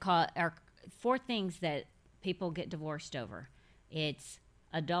that people get divorced over. It's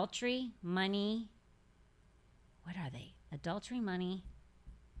adultery, money. What are they? Adultery, money.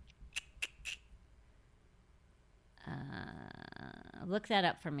 Look that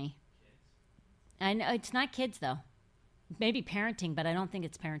up for me. I know it's not kids though. Maybe parenting, but I don't think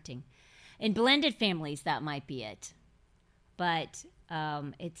it's parenting. In blended families, that might be it. But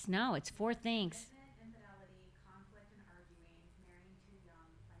it's four things. infidelity, conflict and arguing, marrying too young,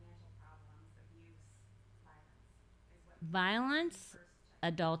 financial problems, abuse, violence is what Violence,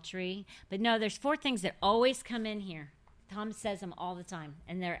 adultery. But no, there's four things that always come in here. Tom says them all the time,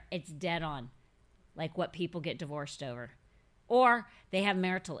 and it's dead on. Like what people get divorced over. Or they have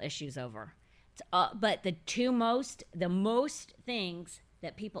marital issues over. But the most things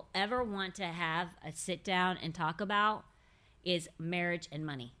that people ever want to have a sit down and talk about is marriage and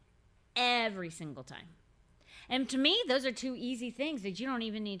money. Every single time. And to me, those are two easy things that you don't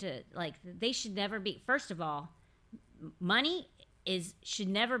even need to, they should never be. First of all, money should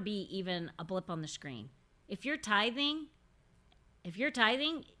never be even a blip on the screen. If you're tithing,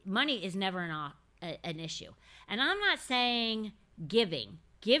 money is never an issue. And I'm not saying giving.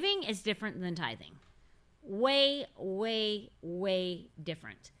 Giving is different than tithing. Way, way, way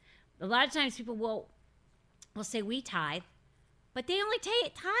different. A lot of times people will say we tithe, but they only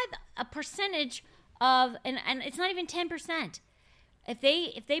tithe a percentage of, and it's not even 10%. If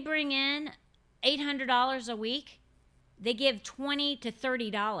they bring in $800 a week, they give $20 to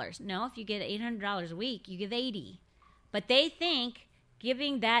 $30. No, if you get $800 a week, you give $80. But they think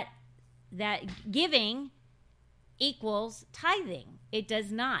giving that giving equals tithing. It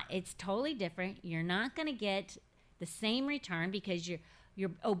does not. It's totally different. You're not going to get the same return because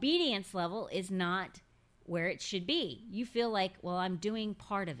your obedience level is not where it should be. You feel like, well, I'm doing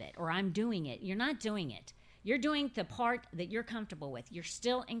part of it or I'm doing it. You're not doing it. You're doing the part that you're comfortable with. You're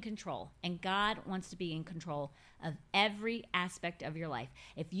still in control, and God wants to be in control of every aspect of your life.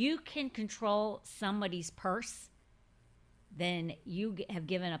 If you can control somebody's purse, then you have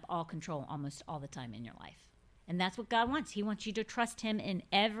given up all control almost all the time in your life. And that's what God wants. He wants you to trust him in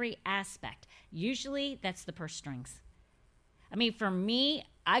every aspect. Usually, that's the purse strings. I mean, for me,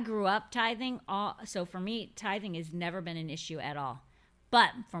 I grew up tithing, so for me, tithing has never been an issue at all.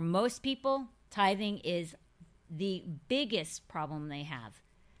 But for most people, tithing is the biggest problem they have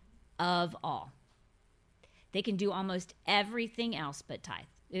of all. They can do almost everything else but tithe.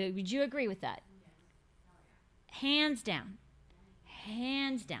 Would you agree with that? Hands down.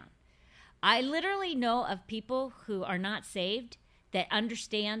 Hands down. I literally know of people who are not saved that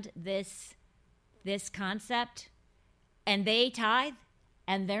understand this concept, and they tithe,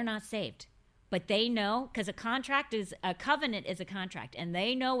 and they're not saved. But they know, because a covenant is a contract, and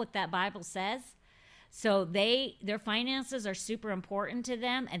they know what that Bible says. So their finances are super important to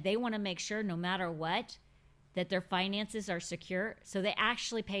them, and they want to make sure no matter what that their finances are secure. So they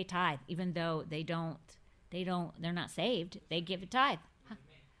actually pay tithe, even though they're not saved. They give a tithe. Huh?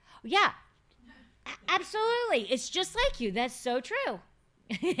 Yeah. Absolutely. It's just like you. That's so true.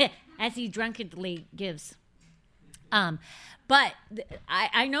 As he drunkenly gives. But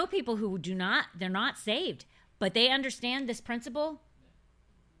I know people who they're not saved, but they understand this principle,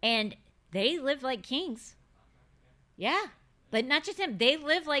 and they live like kings. Yeah. But not just him. They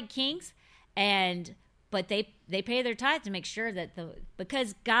live like kings, but they pay their tithe to make sure that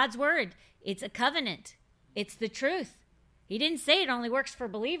because God's word, it's a covenant. It's the truth. He didn't say it only works for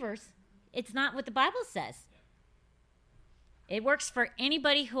believers. It's not what the Bible says. It works for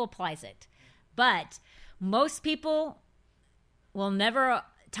anybody who applies it. But most people will never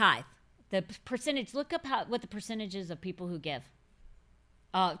tithe. The percentage, look up what the percentage is of people who give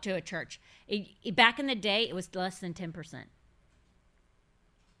to a church. Back in the day, it was less than 10%.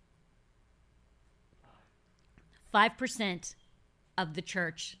 5% of the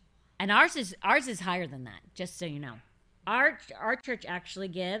church, and ours is higher than that, just so you know. Our church actually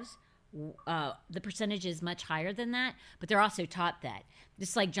gives, the percentage is much higher than that, but they're also taught that.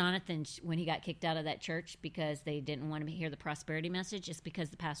 Just like Jonathan, when he got kicked out of that church because they didn't want to hear the prosperity message, it's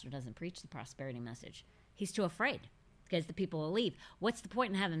because the pastor doesn't preach the prosperity message. He's too afraid because the people will leave. What's the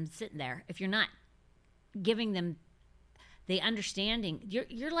point in having them sitting there if you're not giving them the understanding?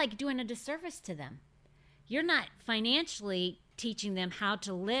 You're like doing a disservice to them. You're not financially teaching them how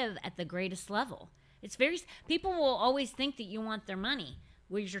to live at the greatest level. People will always think that you want their money.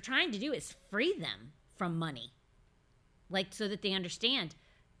 What you're trying to do is free them from money, like so that they understand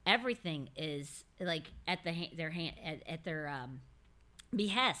everything is like at their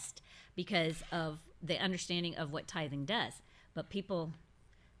behest because of the understanding of what tithing does. But people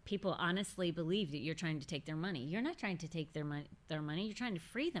honestly believe that you're trying to take their money. You're not trying to take their money. You're trying to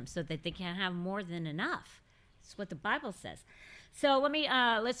free them so that they can have more than enough. That's what the Bible says. So we'll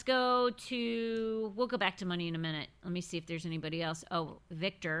go back to money in a minute. Let me see if there's anybody else. Oh,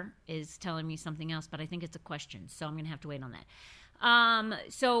 Victor is telling me something else, but I think it's a question, so I'm going to have to wait on that.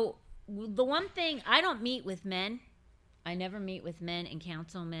 So the one thing, I don't meet with men. I never meet with men and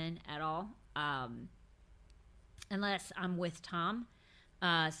counsel men at all, unless I'm with Tom.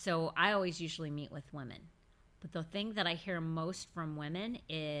 So I always usually meet with women. But the thing that I hear most from women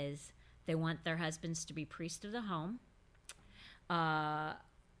is they want their husbands to be priests of the home.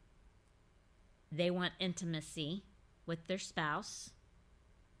 They want intimacy with their spouse.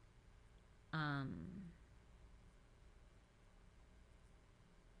 And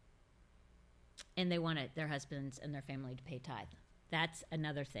they want their husbands and their family to pay tithe. That's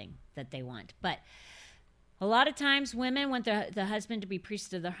another thing that they want. But a lot of times women want the husband to be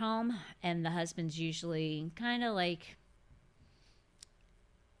priest of their home, and the husband's usually kind of like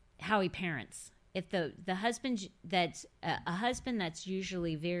how he parents. If the husband that's a husband that's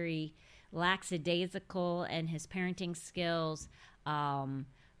usually very lackadaisical in his parenting skills,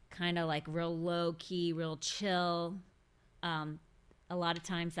 kind of like real low key, real chill, a lot of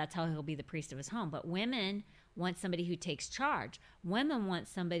times that's how he'll be the priest of his home. But women want somebody who takes charge. Women want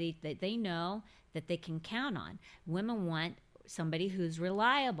somebody that they know that they can count on. Women want somebody who's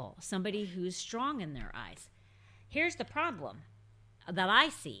reliable, somebody who's strong in their eyes. Here's the problem that I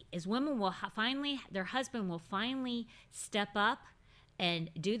see is women will their husband will finally step up and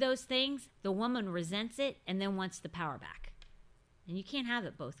do those things. The woman resents it and then wants the power back. And you can't have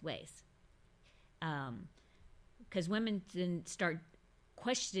it both ways. Because women then start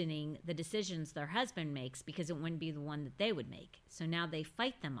questioning the decisions their husband makes because it wouldn't be the one that they would make. So now they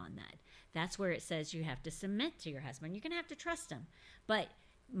fight them on that. That's where it says you have to submit to your husband. You're going to have to trust him. But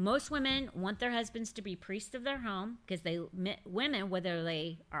most women want their husbands to be priests of their home because women, whether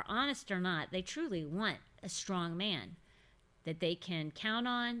they are honest or not, they truly want a strong man that they can count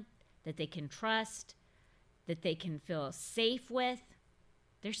on, that they can trust, that they can feel safe with.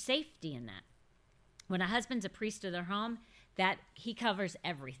 There's safety in that. When a husband's a priest of their home, that he covers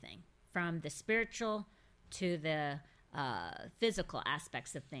everything from the spiritual to the physical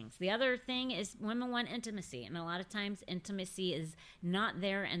aspects of things. The other thing is women want intimacy, and a lot of times intimacy is not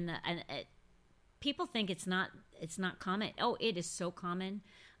there. People think it's not common. Oh, it is so common.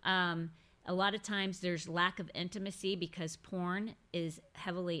 A lot of times there's lack of intimacy because porn is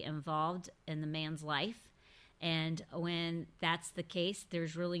heavily involved in the man's life. And when that's the case,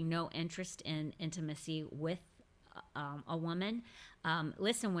 there's really no interest in intimacy with a woman.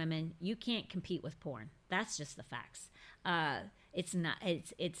 Listen, women, you can't compete with porn. That's just the facts. It's not.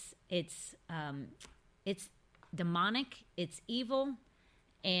 It's demonic. It's evil,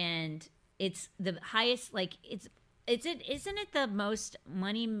 and it's the highest. Like isn't it the most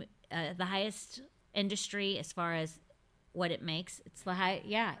money? The highest industry as far as what it makes. It's the high.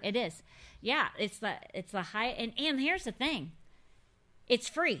 Yeah, it is. Yeah, it's the high. And here's the thing, it's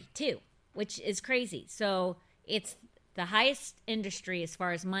free too, which is crazy. So it's the highest industry as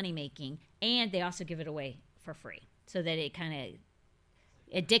far as money making, and they also give it away for free, so that it kind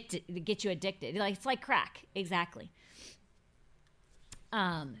of gets you addicted. Like it's like crack, exactly.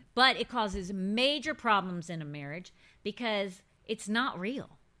 But it causes major problems in a marriage because it's not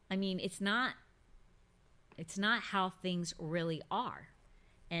real. I mean, it's not how things really are.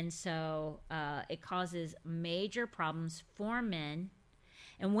 And so it causes major problems for men.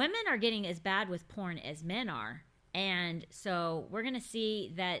 And women are getting as bad with porn as men are. And so we're going to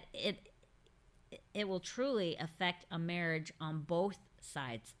see that it will truly affect a marriage on both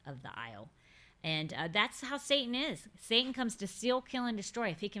sides of the aisle. And that's how Satan is. Satan comes to steal, kill, and destroy.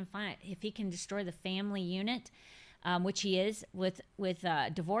 If he can destroy the family unit, which he is with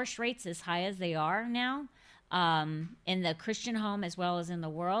divorce rates as high as they are now, in the Christian home as well as in the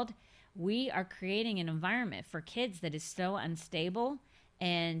world, we are creating an environment for kids that is so unstable.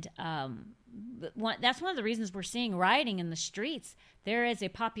 And that's one of the reasons we're seeing rioting in the streets. There is a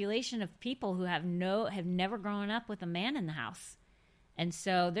population of people who have never grown up with a man in the house. And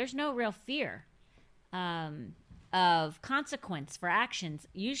so there's no real fear of consequence for actions.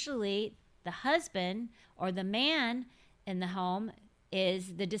 Usually the husband or the man in the home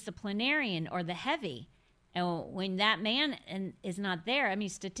is the disciplinarian or the heavy. And when that man is not there, I mean,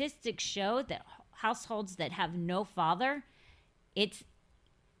 statistics show that households that have no father, it's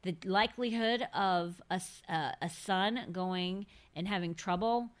the likelihood of a son going and having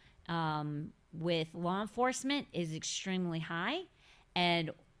trouble with law enforcement is extremely high.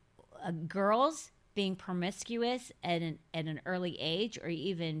 And girls being promiscuous at an early age, or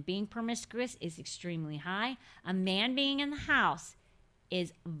even being promiscuous, is extremely high. A man being in the house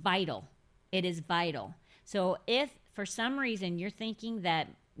is vital. It is vital. So if for some reason you're thinking that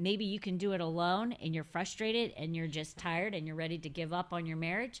maybe you can do it alone and you're frustrated and you're just tired and you're ready to give up on your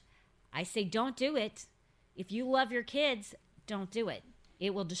marriage, I say don't do it. If you love your kids, don't do it.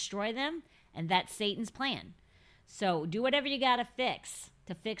 It will destroy them, and that's Satan's plan. So do whatever you got to fix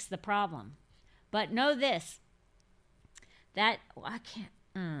the problem. But know this, that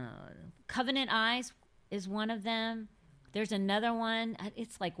Covenant Eyes is one of them. There's another one.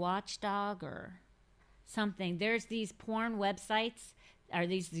 It's like Watchdog or something. There's these porn websites, or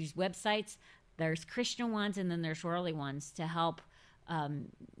these websites. There's Christian ones, and then there's worldly ones to help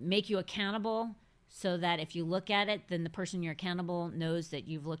make you accountable, so that if you look at it, then the person you're accountable knows that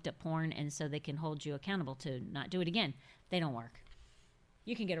you've looked at porn, and so they can hold you accountable to not do it again. They don't work.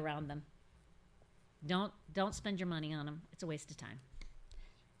 You can get around them. Don't spend your money on them. It's a waste of time.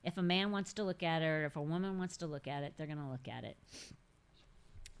 If a man wants to look at it, or if a woman wants to look at it, they're going to look at it.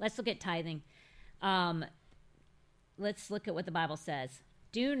 Let's look at tithing. Let's look at what the Bible says.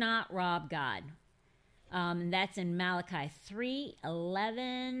 Do not rob God. That's in Malachi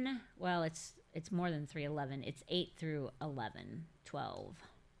 3:11. Well, it's more than 3:11. It's 8 through 11, 12.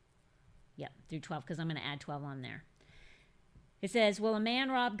 Yep, through 12, because I'm going to add 12 on there. It says, will a man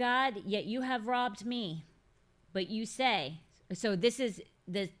rob God? Yet you have robbed me. But you say, so this is,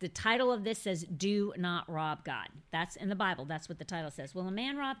 the title of this says, do not rob God. That's in the Bible. That's what the title says. Will a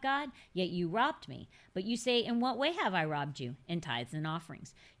man rob God? Yet you robbed me. But you say, in what way have I robbed you? In tithes and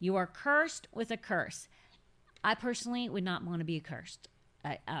offerings. You are cursed with a curse. I personally would not want to be accursed.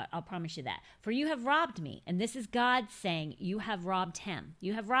 I'll promise you that. For you have robbed me. And this is God saying, you have robbed him.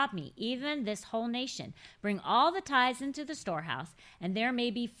 You have robbed me, even this whole nation. Bring all the tithes into the storehouse, and there may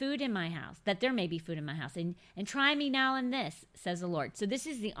be food in my house, that there may be food in my house. And try me now in this, says the Lord. So this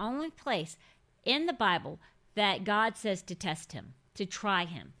is the only place in the Bible that God says to test him, to try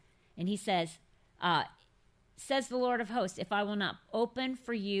him. And he says, says the Lord of hosts, if I will not open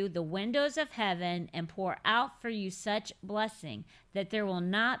for you the windows of heaven and pour out for you such blessing that there will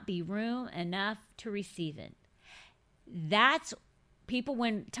not be room enough to receive it. That's people,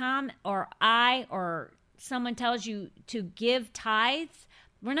 when Tom or I or someone tells you to give tithes,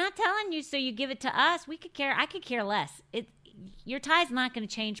 we're not telling you so you give it to us. I could care less. Your tithe's not going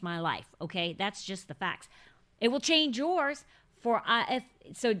to change my life, okay? That's just the facts. It will change yours.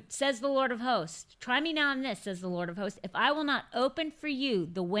 So says the Lord of hosts, try me now in this, says the Lord of hosts, if I will not open for you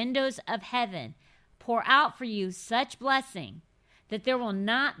the windows of heaven, pour out for you such blessing that there will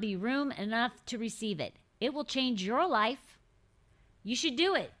not be room enough to receive it. It will change your life. You should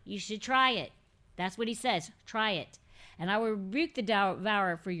do it. You should try it. That's what he says. Try it. And I will rebuke the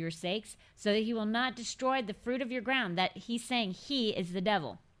devourer for your sakes, so that he will not destroy the fruit of your ground. That he's saying he is the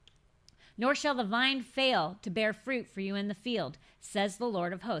devil. Nor shall the vine fail to bear fruit for you in the field, says the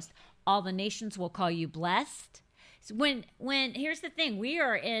Lord of hosts. All the nations will call you blessed. So when here's the thing, we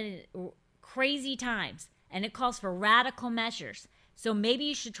are in crazy times, and it calls for radical measures. So maybe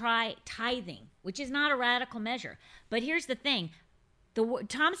you should try tithing, which is not a radical measure. But here's the thing,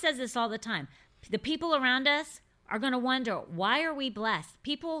 Tom says this all the time. The people around us are going to wonder, why are we blessed?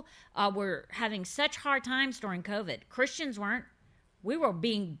 People were having such hard times during COVID. Christians weren't. We were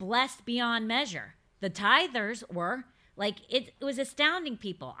being blessed beyond measure. The tithers were. Like, it was astounding,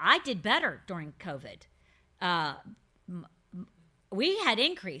 people. I did better during COVID. We had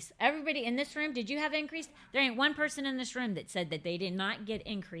increase. Everybody in this room, did you have increase? There ain't one person in this room that said that they did not get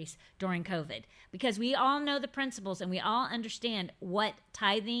increase during COVID, because we all know the principles and we all understand what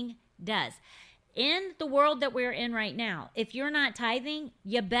tithing does. In the world that we're in right now, if you're not tithing,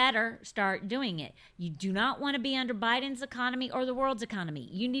 you better start doing it. You do not want to be under Biden's economy or the world's economy.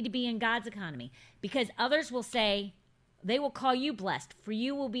 You need to be in God's economy, because others will say, They will call you blessed, for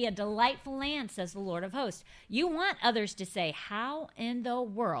you will be a delightful land, says the Lord of hosts. You want others to say, how in the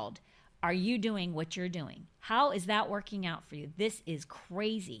world are you doing what you're doing? How is that working out for you? This is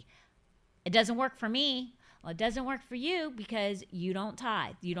crazy. It doesn't work for me. Well, it doesn't work for you because you don't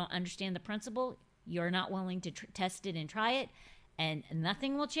tithe. You don't understand the principle. You're not willing to test it and try it. And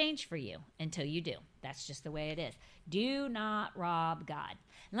nothing will change for you until you do. That's just the way it is. Do not rob God.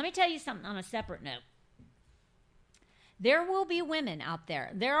 And let me tell you something on a separate note. There will be women out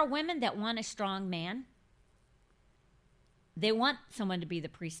there. There are women that want a strong man. They want someone to be the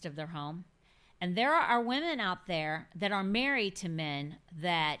priest of their home. And there are women out there that are married to men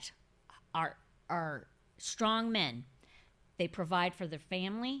that are strong men. They provide for their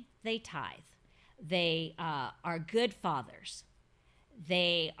family. They tithe. They are good fathers.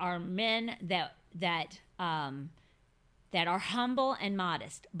 They are men that are humble and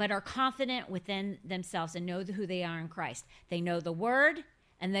modest, but are confident within themselves and know who they are in Christ. They know the word,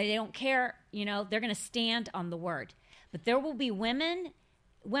 and they don't care, they're going to stand on the word. But there will be women,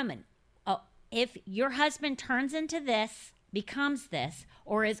 if your husband turns into this, becomes this,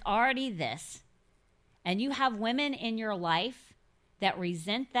 or is already this, and you have women in your life that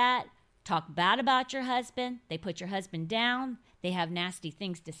resent that, talk bad about your husband, they put your husband down, they have nasty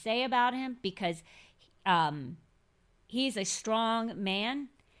things to say about him because he's a strong man.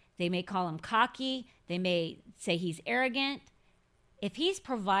 They may call him cocky. They may say he's arrogant. If he's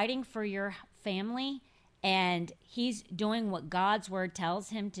providing for your family and he's doing what God's word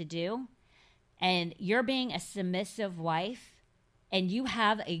tells him to do, and you're being a submissive wife, and you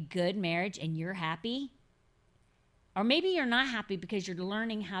have a good marriage and you're happy, or maybe you're not happy because you're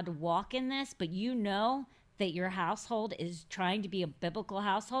learning how to walk in this, but you know that your household is trying to be a biblical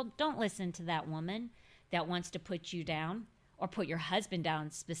household, don't listen to that woman that wants to put you down or put your husband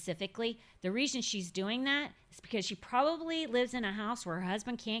down specifically. The reason she's doing that is because she probably lives in a house where her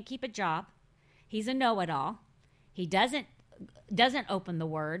husband can't keep a job. He's a know-it-all. He doesn't open the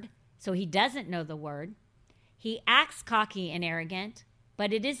word, so he doesn't know the word. He acts cocky and arrogant,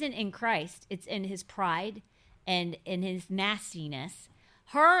 but it isn't in Christ. It's in his pride and in his nastiness.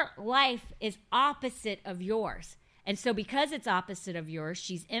 Her life is opposite of yours. And so because it's opposite of yours,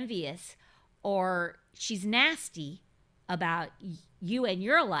 she's envious or she's nasty about you and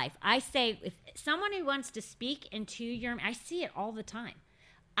your life. I say, if someone who wants to speak into I see it all the time.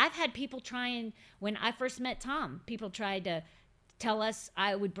 I've had people when I first met Tom, people tried to tell us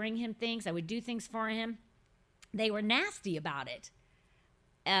I would bring him things, I would do things for him. They were nasty about it.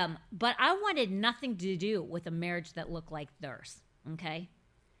 But I wanted nothing to do with a marriage that looked like theirs, okay?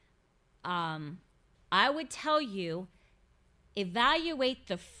 I would tell you, evaluate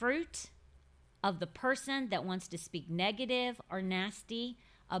the fruit of the person that wants to speak negative or nasty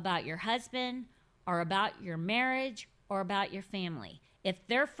about your husband or about your marriage or about your family. If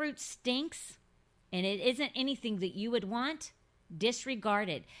their fruit stinks and it isn't anything that you would want, disregard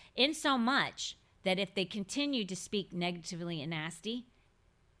it. In so much that if they continue to speak negatively and nasty,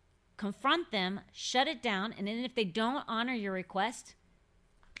 confront them, shut it down, and then if they don't honor your request,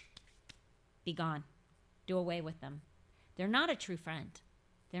 be gone. Do away with them. They're not a true friend.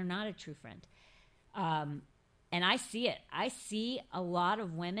 They're not a true friend. And I see it. I see a lot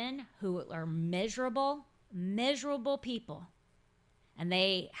of women who are miserable people. And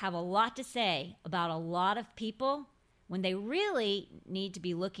they have a lot to say about a lot of people when they really need to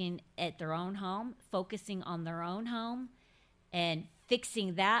be looking at their own home, focusing on their own home, and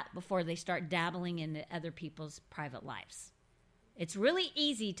fixing that before they start dabbling into other people's private lives. It's really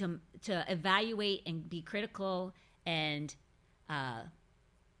easy to evaluate and be critical and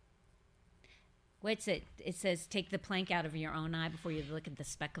what's it? It says take the plank out of your own eye before you look at the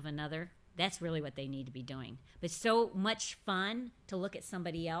speck of another. That's really what they need to be doing. But it's so much fun to look at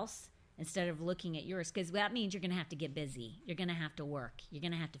somebody else instead of looking at yours, because that means you're going to have to get busy. You're going to have to work. You're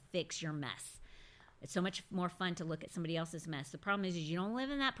going to have to fix your mess. It's so much more fun to look at somebody else's mess. The problem is you don't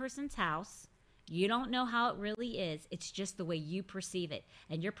live in that person's house. You don't know how it really is. It's just the way you perceive it.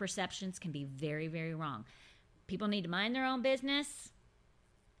 And your perceptions can be very, very wrong. People need to mind their own business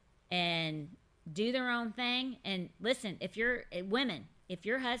and do their own thing. And listen, if you're women, if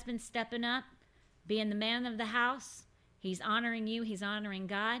your husband's stepping up, being the man of the house, he's honoring you, he's honoring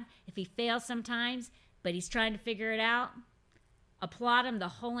God. If he fails sometimes, but he's trying to figure it out, applaud him the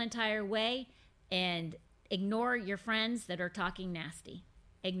whole entire way and ignore your friends that are talking nasty.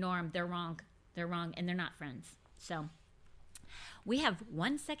 Ignore them. They're wrong. They're wrong, and they're not friends. So we have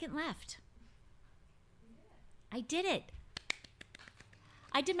 1 second left. I did it.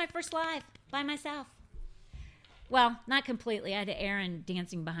 I did my first live by myself. Well, not completely. I had Aaron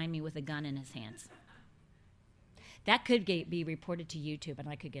dancing behind me with a gun in his hands. That could be reported to YouTube, and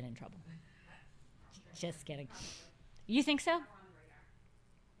I could get in trouble. Just kidding. You think so?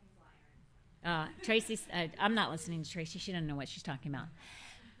 Tracy's. I'm not listening to Tracy. She doesn't know what she's talking about.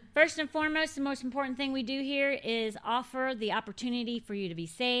 First and foremost, the most important thing we do here is offer the opportunity for you to be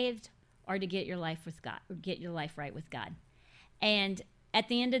saved or to get your life with God, or get your life right with God. And at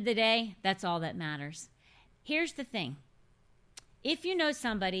the end of the day, that's all that matters. Here's the thing. If you know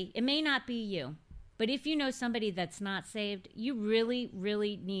somebody, it may not be you, but if you know somebody that's not saved, you really,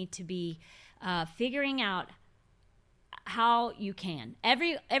 really need to be figuring out how you can.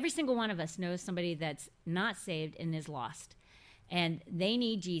 Every single one of us knows somebody that's not saved and is lost, and they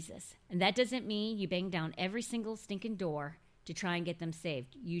need Jesus. And that doesn't mean you bang down every single stinking door to try and get them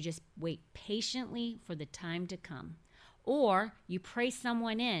saved. You just wait patiently for the time to come. Or you pray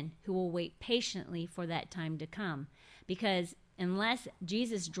someone in who will wait patiently for that time to come. Because unless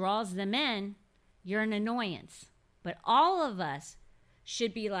Jesus draws them in, you're an annoyance. But all of us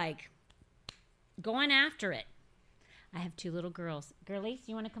should be like going after it. I have 2 little girls. Girlies,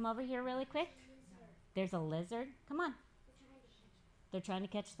 you want to come over here really quick? There's a lizard. Come on. They're trying to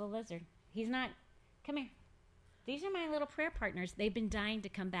catch the lizard. He's not. Come here. These are my little prayer partners. They've been dying to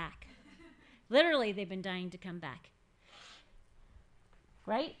come back. Literally, they've been dying to come back.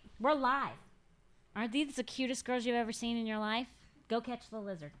 Right? We're live. Aren't these the cutest girls you've ever seen in your life? Go catch the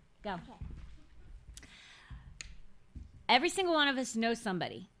lizard. Go. Okay. Every single one of us knows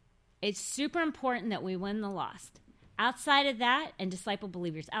somebody. It's super important that we win the lost. Outside of that, and disciple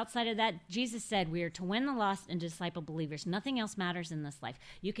believers. Outside of that, Jesus said we are to win the lost and disciple believers. Nothing else matters in this life.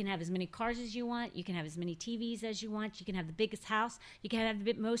 You can have as many cars as you want. You can have as many TVs as you want. You can have the biggest house. You can have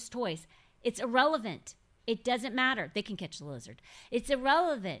the most toys. It's irrelevant. It doesn't matter. They can catch the lizard. It's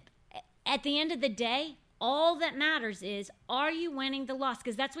irrelevant. At the end of the day, all that matters is, are you winning the lost?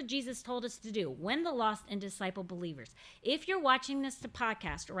 Because that's what Jesus told us to do. Win the lost and disciple believers. If you're watching this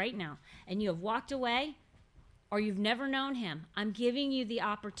podcast right now and you have walked away, or you've never known him, I'm giving you the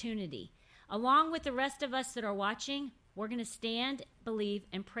opportunity. Along with the rest of us that are watching, we're going to stand, believe,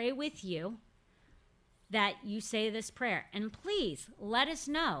 and pray with you that you say this prayer. And please let us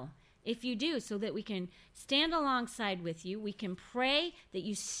know if you do, so that we can stand alongside with you. We can pray that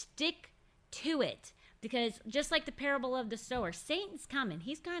you stick to it. Because just like the parable of the sower, Satan's coming.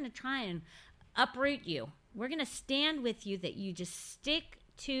 He's going to try and uproot you. We're going to stand with you that you just stick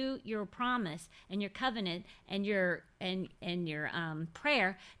to your promise and your covenant and your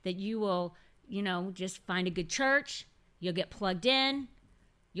prayer, that you will, just find a good church. You'll get plugged in.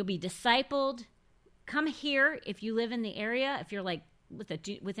 You'll be discipled. Come here if you live in the area. If you're like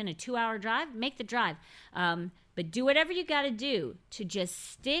within a 2-hour drive, make the drive. But do whatever you got to do to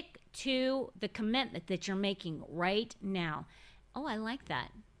just stick to the commitment that you're making right now. Oh, I like that.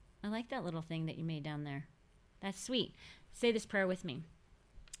 I like that little thing that you made down there. That's sweet. Say this prayer with me.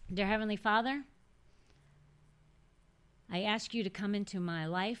 Dear Heavenly Father, I ask you to come into my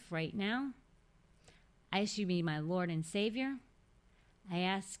life right now. I ask you to be my Lord and Savior. I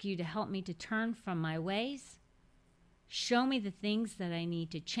ask you to help me to turn from my ways. Show me the things that I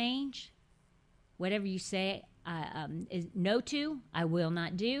need to change. Whatever you say is no to, I will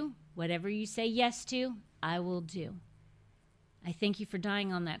not do. Whatever you say yes to, I will do. I thank you for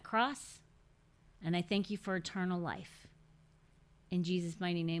dying on that cross, and I thank you for eternal life. In Jesus'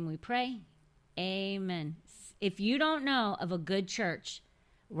 mighty name we pray. Amen. If you don't know of a good church,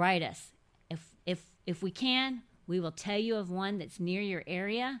 write us. If we can, we will tell you of one that's near your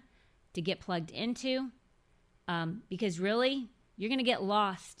area to get plugged into. Because really, you're going to get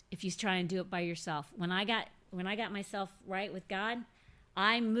lost if you try and do it by yourself. When I got myself right with God,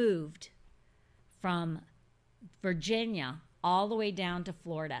 I moved from Virginia all the way down to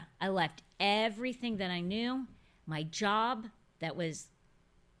Florida. I left everything that I knew, my job. That was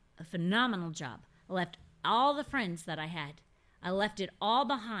a phenomenal job. I left all the friends that I had. I left it all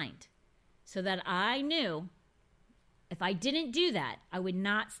behind so that I knew if I didn't do that, I would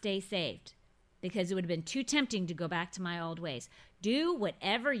not stay saved, because it would have been too tempting to go back to my old ways. Do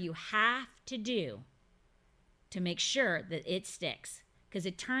whatever you have to do to make sure that it sticks, because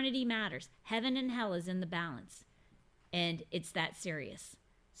eternity matters. Heaven and hell is in the balance, and it's that serious.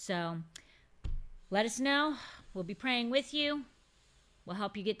 So let us know. We'll be praying with you. We'll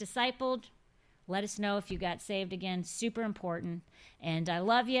help you get discipled. Let us know if you got saved again. Super important. And I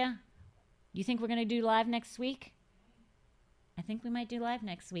love you. You think we're going to do live next week? I think we might do live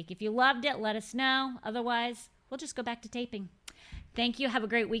next week. If you loved it, let us know. Otherwise, we'll just go back to taping. Thank you. Have a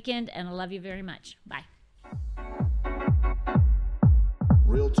great weekend, and I love you very much. Bye.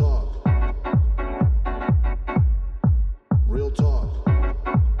 Real talk. Real talk.